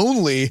out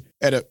only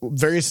at a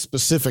very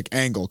specific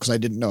angle because I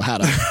didn't know how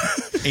to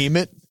aim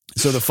it.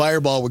 So the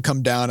fireball would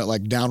come down at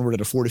like downward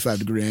at a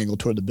 45-degree angle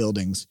toward the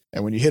buildings.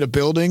 And when you hit a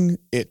building,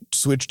 it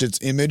switched its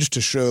image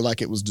to show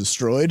like it was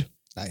destroyed.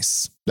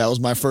 Nice. That was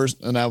my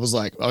first. And I was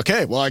like,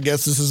 okay, well, I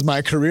guess this is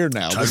my career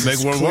now. Time This to make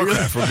is World of clearly-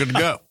 Warcraft. We're good to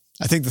go.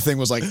 I think the thing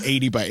was like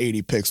 80 by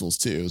 80 pixels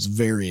too. It was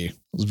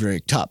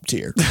very top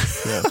tier.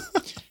 Yeah.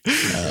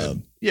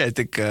 Yeah, I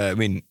think,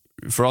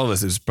 for all of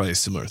us, it's probably a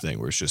similar thing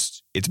where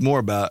it's more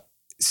about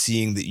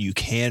seeing that you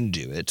can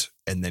do it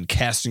and then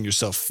casting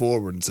yourself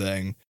forward and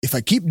saying, If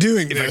I keep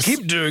doing if I this,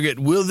 keep doing it,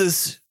 will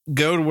this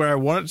go to where I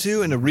want it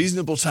to in a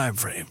reasonable time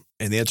frame?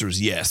 And the answer is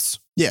yes.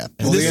 yeah.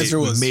 And Well, the this- answer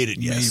we was made it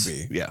yes.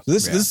 maybe. Yeah.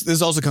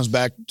 This also comes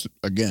back to,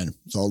 again,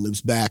 it all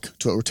loops back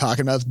to what we're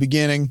talking about at the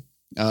beginning.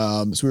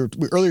 So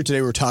earlier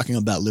today we were talking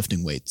about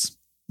lifting weights,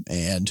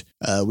 and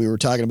we were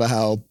talking about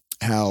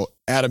how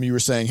Adam, you were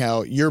saying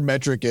how your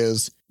metric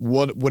is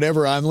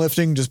whatever I'm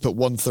lifting, just put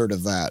 1/3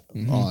 of that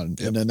on,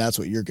 and then that's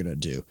what you're gonna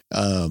do.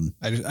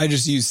 I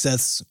just use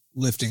Seth's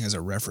lifting as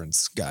a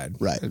reference guide.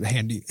 Right. A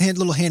handy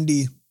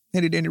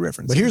dandy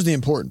reference. But here's the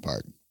important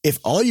part: if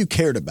all you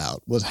cared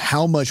about was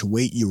how much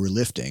weight you were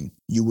lifting,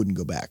 you wouldn't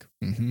go back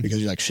Mhm. because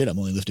you're like, shit, I'm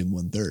only lifting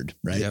 1/3,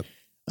 right? Yep.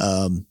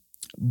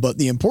 But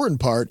the important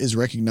part is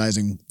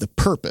recognizing the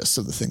purpose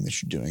of the thing that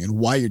you're doing and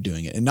why you're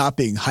doing it, and not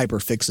being hyper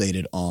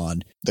fixated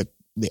on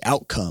the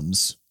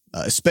outcomes,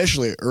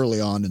 especially early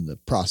on in the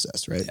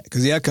process, right?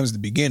 Because the outcomes at the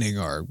beginning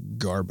are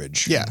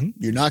garbage. Yeah,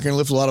 you're not going to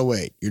lift a lot of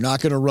weight. You're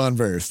not going to run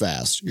very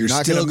fast. You're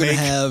not still going to going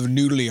to make. have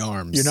noodly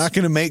arms. You're not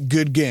going to make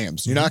good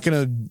games. You're not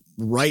going to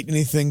write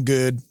anything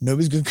good.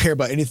 Nobody's going to care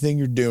about anything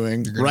you're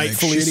doing. You're gonna make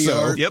Rightfully shitty so.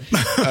 art.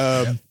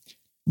 Yep.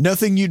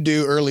 Nothing you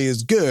do early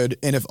is good.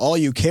 And if all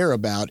you care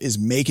about is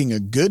making a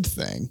good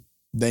thing,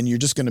 then you're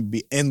just going to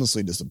be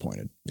endlessly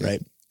disappointed,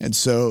 right? And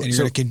so, And you're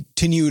going to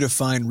continue to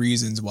find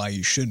reasons why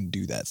you shouldn't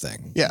do that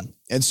thing. yeah.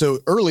 And so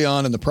early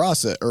on in the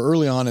process, or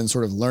early on in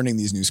sort of learning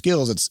these new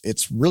skills,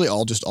 it's really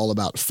all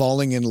about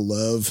falling in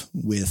love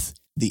with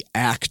the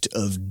act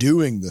of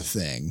doing the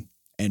thing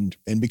and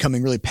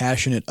becoming really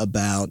passionate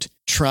about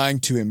trying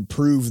to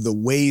improve the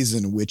ways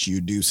in which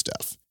you do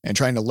stuff and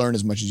trying to learn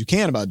as much as you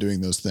can about doing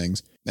those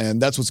things.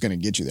 And that's what's going to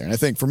get you there. And I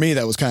think for me,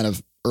 that was kind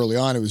of early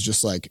on. It was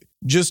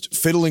just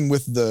fiddling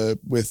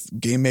with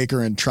Game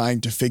Maker and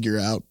trying to figure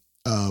out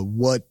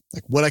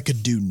what I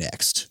could do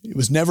next. It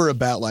was never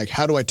about like,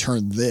 how do I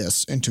turn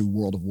this into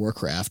World of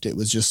Warcraft? It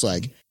was just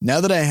like,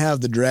 now that I have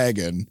the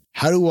dragon,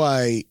 how do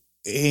I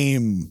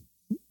aim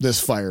this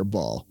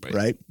fireball?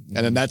 Right.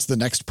 And then that's the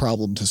next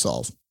problem to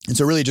solve. And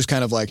so really just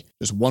kind of like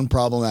just one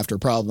problem after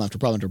problem after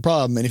problem after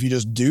problem. And if you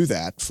just do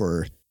that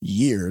for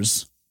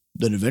years,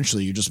 then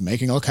eventually you're just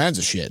making all kinds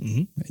of shit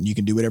and you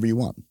can do whatever you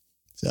want.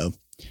 So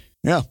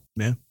Yeah.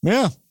 Yeah.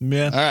 Yeah.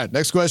 Yeah. All right.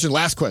 Next question.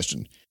 Last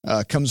question.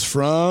 Comes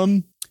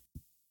from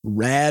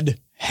Rad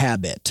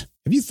Habit.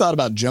 Have you thought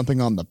about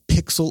jumping on the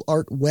pixel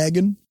art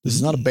wagon? This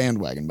is not a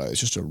bandwagon, but it's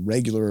just a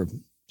regular,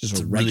 It's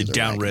a really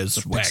down wagon.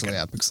 res wagon.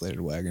 Pixelated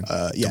wagon.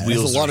 Yeah, wheels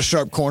there's a lot of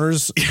sharp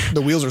corners.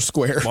 The wheels are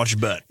square. Watch your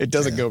butt. It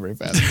doesn't go very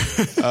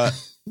fast.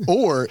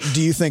 Or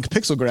do you think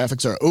pixel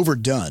graphics are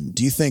overdone?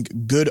 Do you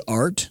think good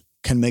art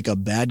can make a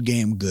bad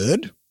game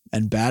good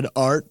and bad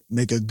art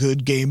make a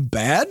good game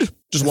bad?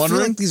 Just I feel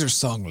wondering. like these are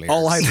song lyrics.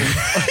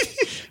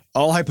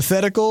 All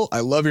hypothetical. I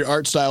love your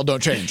art style.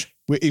 Don't change.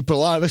 He put a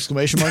lot of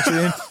exclamation marks at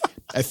the end.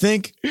 I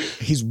think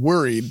he's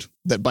worried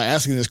that by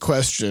asking this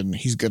question,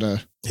 he's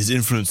gonna. His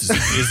influence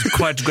is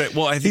quite great.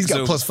 Well, I think He's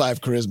got so. +5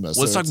 charisma.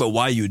 Let's talk about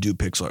why you would do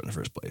pixel art in the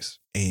first place.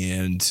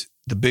 And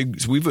the big,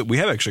 so we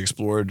have actually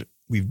explored.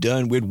 We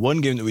had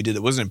one game that we did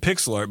that wasn't in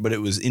pixel art, but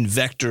it was in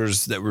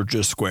vectors that were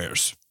just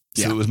squares.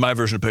 So Yeah. it was my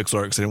version of pixel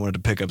art because I didn't want it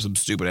to pick up some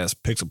stupid ass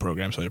pixel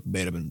program, so I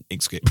made them in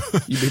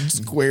Inkscape. You did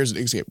squares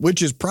in Inkscape,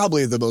 which is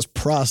probably the most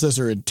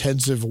processor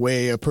intensive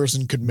way a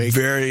person could make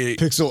Very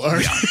pixel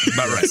art yeah,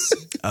 about right.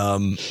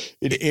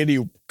 in any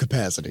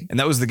capacity. And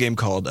that was the game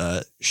called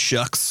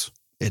Shucks.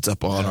 It's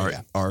up on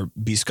our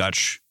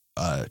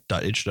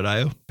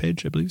bscotch.itch.io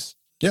page, I believe.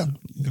 Yeah.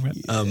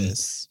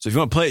 Yes. So if you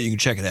want to play it, you can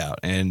check it out.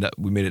 And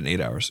we made it in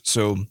 8 hours.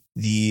 So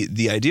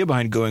the idea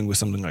behind going with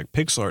something like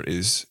pixel art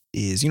is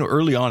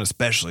early on,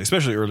 especially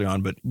early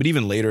on, but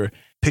even later,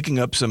 picking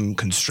up some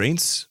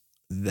constraints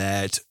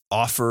that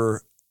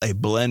offer a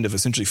blend of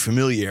essentially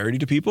familiarity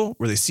to people,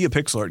 where they see a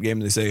pixel art game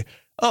and they say,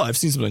 "Oh, I've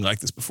seen something like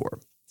this before."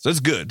 So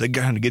that's good. That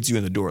kind of gets you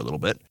in the door a little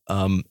bit.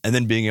 And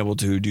then being able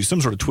to do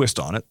some sort of twist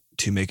on it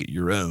to make it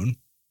your own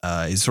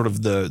is sort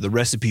of the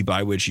recipe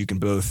by which you can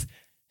both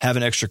have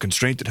an extra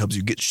constraint that helps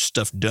you get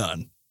stuff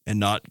done and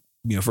not,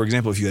 for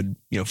example, if you had,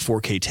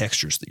 4K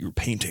textures that you were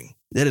painting,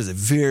 that is a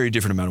very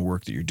different amount of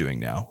work that you're doing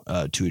now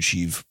to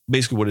achieve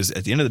basically what is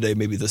at the end of the day,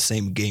 maybe the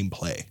same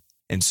gameplay.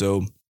 And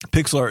so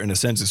pixel art in a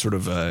sense is sort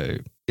of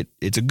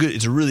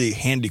it's a really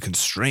handy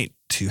constraint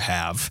to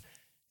have.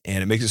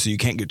 And it makes it so you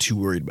can't get too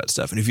worried about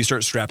stuff. And if you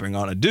start strapping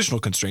on additional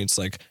constraints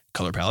like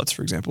color palettes,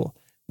 for example,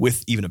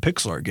 with even a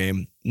pixel art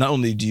game, not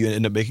only do you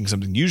end up making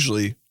something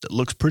usually that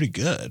looks pretty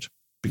good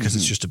because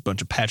it's just a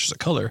bunch of patches of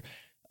color,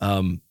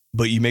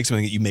 but you make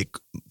something that you make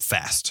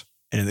fast.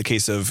 And in the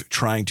case of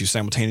trying to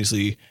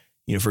simultaneously,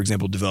 for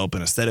example, develop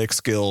an aesthetic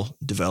skill,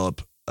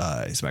 develop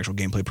some actual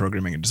gameplay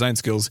programming and design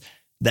skills,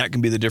 that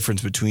can be the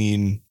difference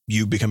between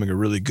you becoming a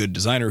really good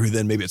designer who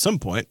then maybe at some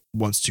point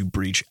wants to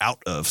breach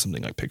out of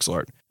something like pixel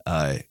art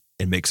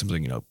and make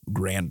something,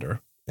 grander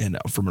and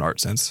from an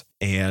art sense.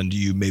 And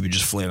you maybe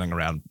just flailing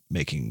around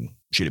making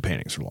shaded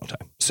paintings for a long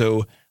time.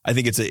 So I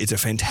think it's a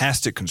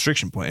fantastic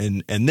constriction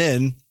point. And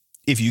then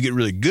if you get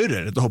really good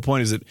at it, the whole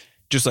point is that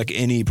just like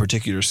any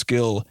particular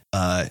skill,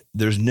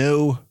 there's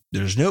no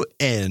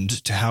end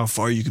to how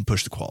far you can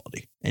push the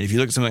quality. And if you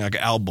look at something like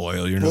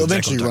Alboil,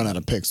 Eventually you run out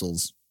of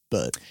pixels,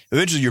 but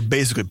eventually you're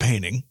basically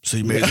painting, so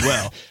you may as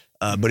well.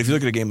 But if you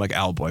look at a game like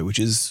Owlboy, which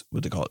is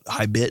what they call it,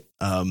 high bit,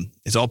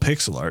 it's all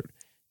pixel art,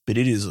 but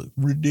it is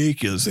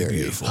ridiculously very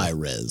beautiful, high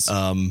res.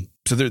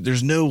 So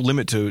there's no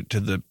limit to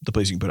the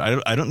place you can put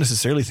it. I don't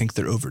necessarily think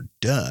they're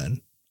overdone.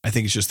 I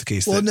think it's just the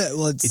case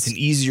that it's an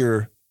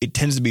easier. It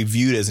tends to be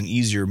viewed as an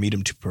easier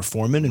medium to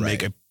perform in and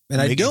make a.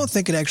 And I don't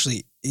think it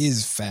actually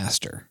is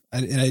faster.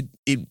 I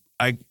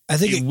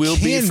think it will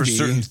be can for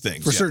certain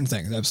things. For certain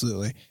things,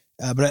 absolutely.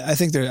 But I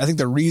think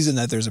the reason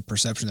that there's a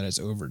perception that it's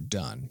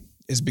overdone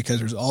is because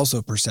there's also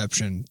a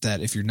perception that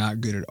if you're not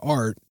good at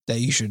art, that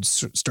you should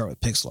start with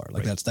pixel art.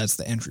 Like that's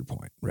the entry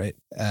point, right?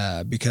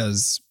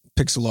 Because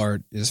pixel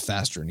art is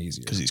faster and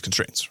easier because these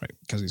constraints, right?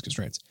 Because of these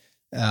constraints.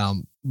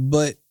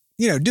 But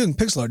doing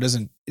pixel art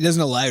doesn't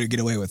allow you to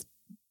get away with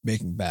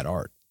making bad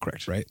art,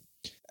 correct? Right.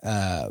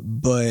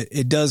 But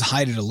it does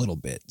hide it a little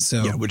bit.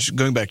 So yeah, which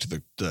going back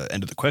to the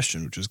end of the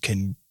question, which is,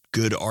 can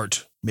good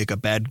art make a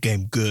bad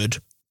game good?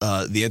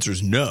 The answer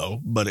is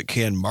no, but it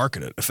can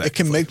market it effectively. It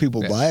can make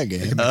people buy a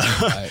game.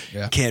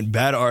 Can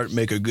bad art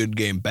make a good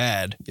game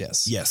bad?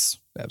 Yes,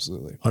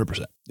 absolutely,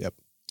 100%. Yep.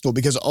 Well,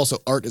 because also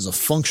art is a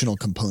functional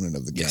component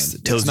of the game. Yes,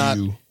 it tells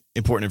you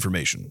important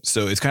information.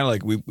 So it's kind of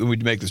like we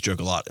make this joke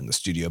a lot in the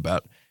studio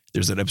about.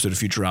 There's that episode of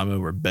Futurama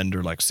where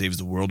Bender saves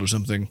the world or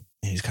something.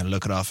 And he's kind of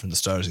looking off in the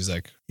stars. He's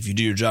like, if you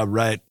do your job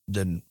right,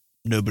 then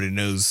nobody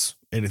knows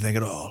anything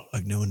at all.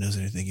 Like no one knows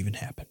anything even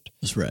happened.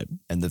 That's right.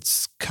 And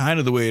that's kind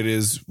of the way it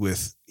is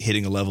with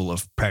hitting a level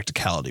of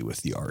practicality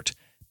with the art,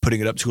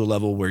 putting it up to a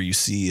level where you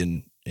see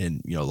in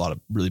a lot of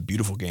really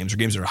beautiful games or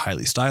games that are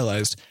highly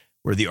stylized,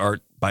 where the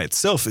art by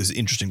itself is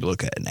interesting to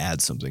look at and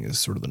add something is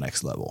sort of the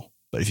next level.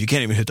 But if you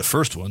can't even hit the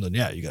first one, then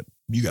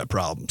you got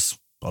problems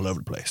all over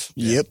the place.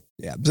 Yep.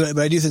 Yeah. But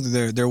I do think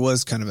that there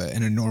was kind of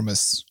an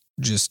enormous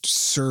just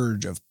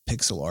surge of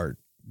pixel art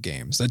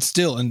games. That's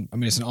still, and I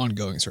mean, it's an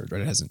ongoing surge,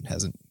 right? It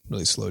hasn't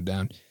really slowed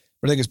down.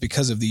 But I think it's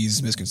because of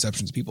these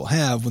misconceptions people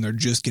have when they're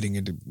just getting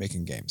into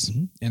making games.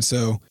 Mm-hmm. And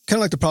so kind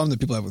of like the problem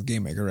that people have with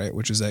Game Maker, right?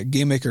 Which is that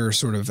Game Maker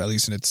sort of, at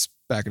least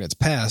back in its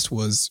past,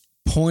 was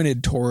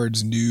pointed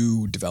towards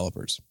new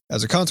developers.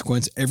 As a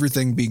consequence,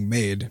 everything being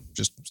made,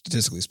 just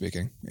statistically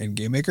speaking, in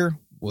Game Maker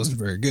wasn't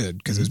very good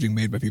because it was being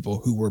made by people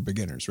who were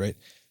beginners, right?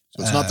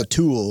 So it's not the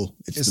tool;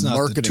 it's the not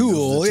marketing. the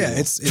tool. Of the Yeah, tool.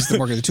 it's the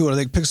market of the tool. I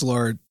think pixel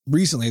art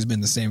recently has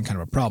been the same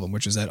kind of a problem,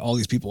 which is that all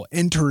these people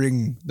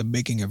entering the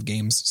making of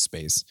games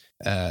space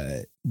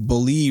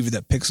believe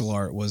that pixel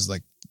art was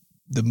like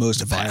the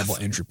most viable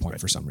entry point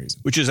for some reason.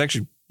 Which is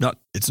actually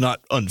it's not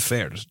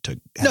unfair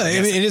to No,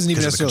 I mean, it isn't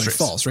even because of the necessarily constraints.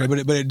 false, right?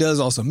 But it does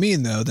also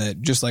mean though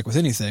that just like with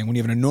anything, when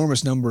you have an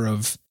enormous number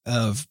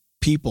of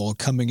people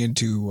coming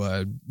into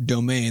a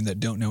domain that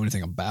don't know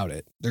anything about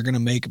it, they're going to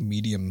make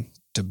medium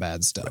to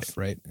bad stuff,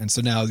 right? And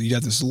so now you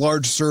have this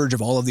large surge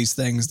of all of these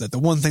things that the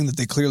one thing that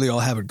they clearly all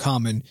have in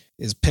common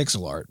is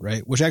pixel art,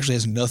 right? Which actually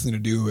has nothing to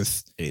do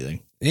with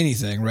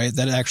anything, right?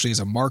 That actually is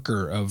a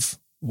marker of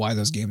why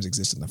those games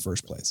exist in the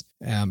first place.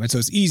 And so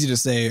it's easy to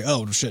say,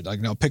 oh shit, like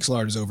no, pixel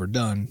art is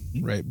overdone,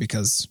 right?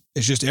 Because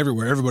it's just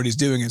everywhere. Everybody's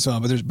doing it. So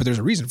on, but there's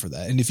a reason for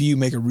that. And if you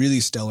make a really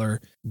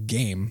stellar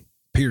game,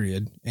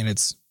 period, and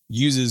it's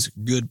uses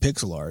good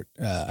pixel art,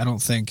 I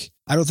don't think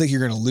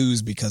you're going to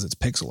lose because it's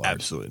pixel art.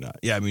 Absolutely not.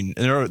 Yeah, I mean,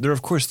 there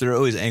are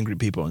always angry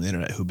people on the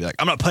internet who'll be like,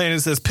 I'm not playing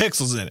this, there's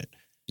pixels in it.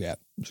 Yeah.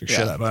 Like,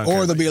 shut up.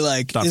 Or they'll be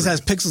like, this has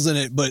pixels in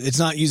it, but it's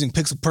not using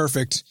pixel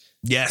perfect.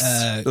 Yes.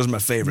 Those are my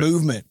favorite.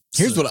 Movement.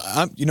 Here's what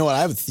I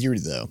have a theory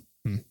though.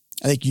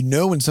 I think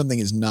when something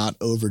is not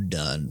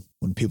overdone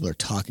when people are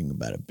talking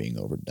about it being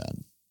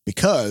overdone,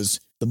 because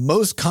the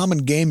most common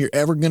game you're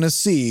ever going to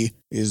see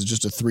is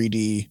just a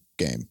 3D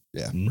game.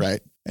 Yeah.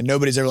 Right. And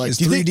nobody's ever like, is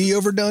 3D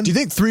overdone? Do you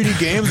think 3D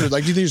games are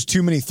like, do you think there's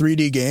too many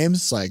 3D games?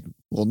 It's like,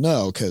 well,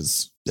 no,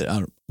 because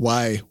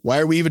why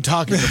are we even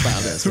talking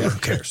about this? Who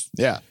cares?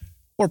 Yeah.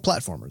 Or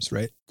platformers,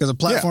 right? Because a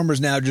platformer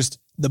is now just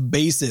the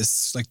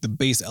basis, like the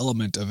base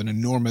element of an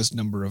enormous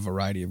number of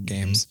variety of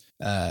games.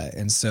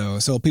 And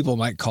so people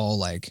might call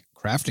like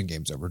crafting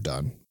games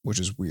overdone, which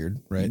is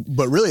weird, right?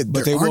 But really,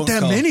 there aren't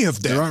that many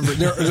of them.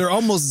 There are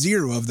almost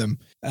zero of them.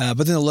 But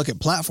then they'll look at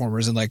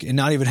platformers and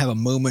not even have a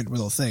moment where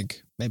they'll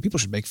think, man, people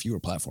should make fewer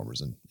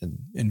platformers and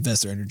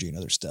invest their energy in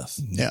other stuff.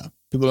 Yeah.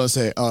 People don't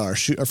say, oh,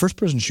 our first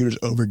person shooters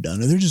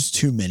overdone. Are there just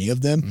too many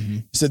of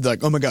them? Said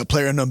like, oh my God,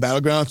 PlayerUnknown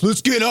Battlegrounds,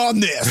 let's get on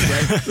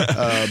this.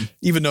 Right?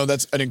 Even though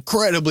that's an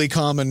incredibly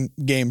common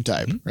game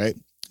type, right?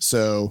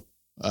 So,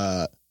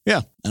 yeah, I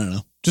don't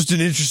know. Just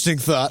an interesting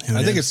thought.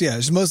 I think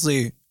it's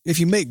mostly, if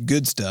you make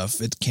good stuff,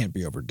 it can't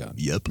be overdone.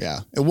 Yep. Yeah.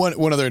 And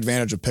one other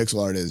advantage of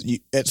pixel art is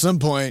at some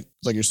point,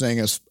 like you're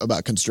saying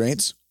about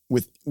constraints,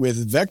 with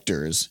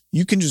vectors,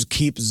 you can just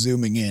keep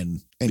zooming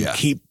in and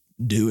keep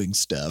doing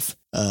stuff.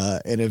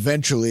 And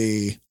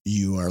eventually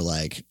you are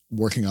like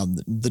working on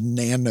the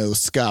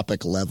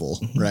nanoscopic level,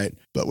 right?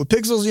 But with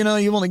pixels,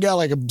 you've only got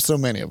like so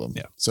many of them.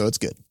 Yeah. So it's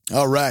good.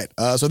 All right.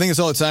 So I think that's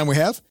all the time we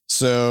have.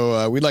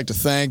 So we'd like to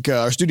thank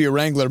our studio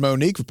wrangler,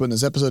 Monique, for putting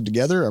this episode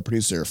together, our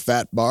producer,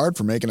 Fat Bard,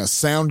 for making us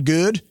sound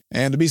good,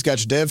 and the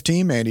B-Scotch dev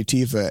team, Andy,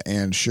 Tifa,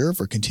 and Sher,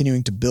 for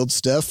continuing to build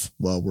stuff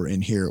while we're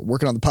in here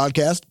working on the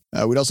podcast.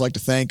 We'd also like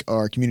to thank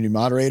our community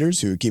moderators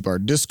who keep our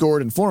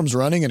Discord and forums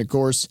running. And of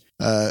course,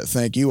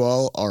 thank you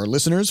all, our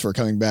listeners, for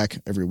coming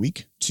back every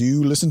week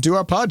to listen to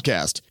our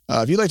podcast.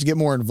 If you'd like to get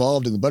more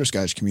involved in the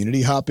Butterscotch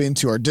community, hop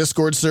into our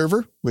Discord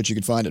server, which you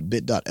can find at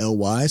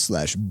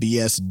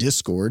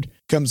bit.ly/bsdiscord.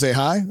 Come say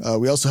hi.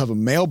 We also have a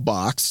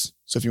mailbox.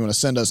 So if you want to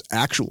send us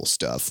actual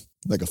stuff,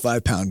 like a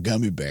 5-pound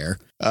gummy bear,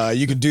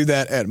 you can do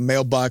that at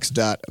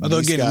mailbox.bscotch. Although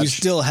again, we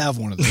still have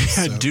one of those.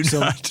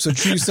 So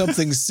choose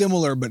something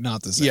similar, but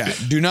not the same. Yeah,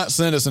 do not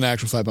send us an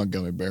actual 5-pound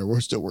gummy bear.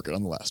 We're still working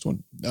on the last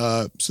one.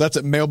 So that's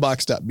at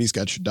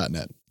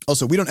mailbox.bscotch.net.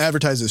 Also, we don't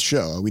advertise this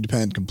show. We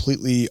depend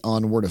completely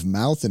on word of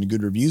mouth and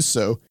good reviews.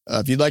 So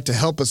if you'd like to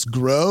help us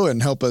grow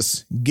and help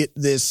us get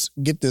this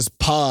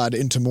pod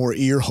into more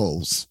ear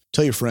holes,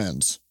 tell your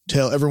friends.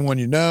 Tell everyone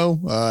you know.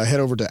 Head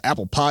over to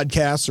Apple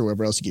Podcasts or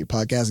wherever else you get your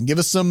podcasts and give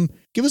us some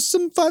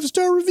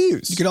 5-star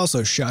reviews. You could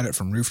also shout it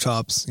from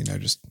rooftops,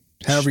 just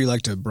however you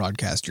like to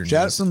broadcast your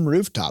shout news. at some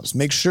rooftops.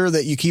 Make sure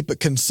that you keep it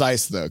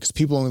concise though, because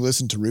people only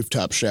listen to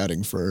rooftop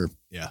shouting for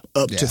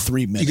up to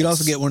 3 minutes. You could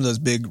also get one of those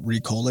big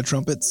Ricola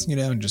trumpets,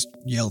 and just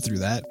yell through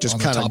that. Just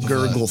kind of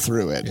gurgle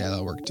through it. Yeah,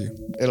 that'll work too.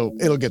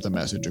 It'll get the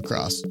message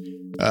across.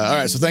 All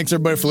right, so thanks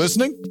everybody for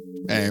listening,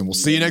 and we'll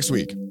see you next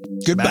week.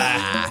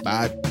 Goodbye.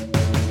 Bye.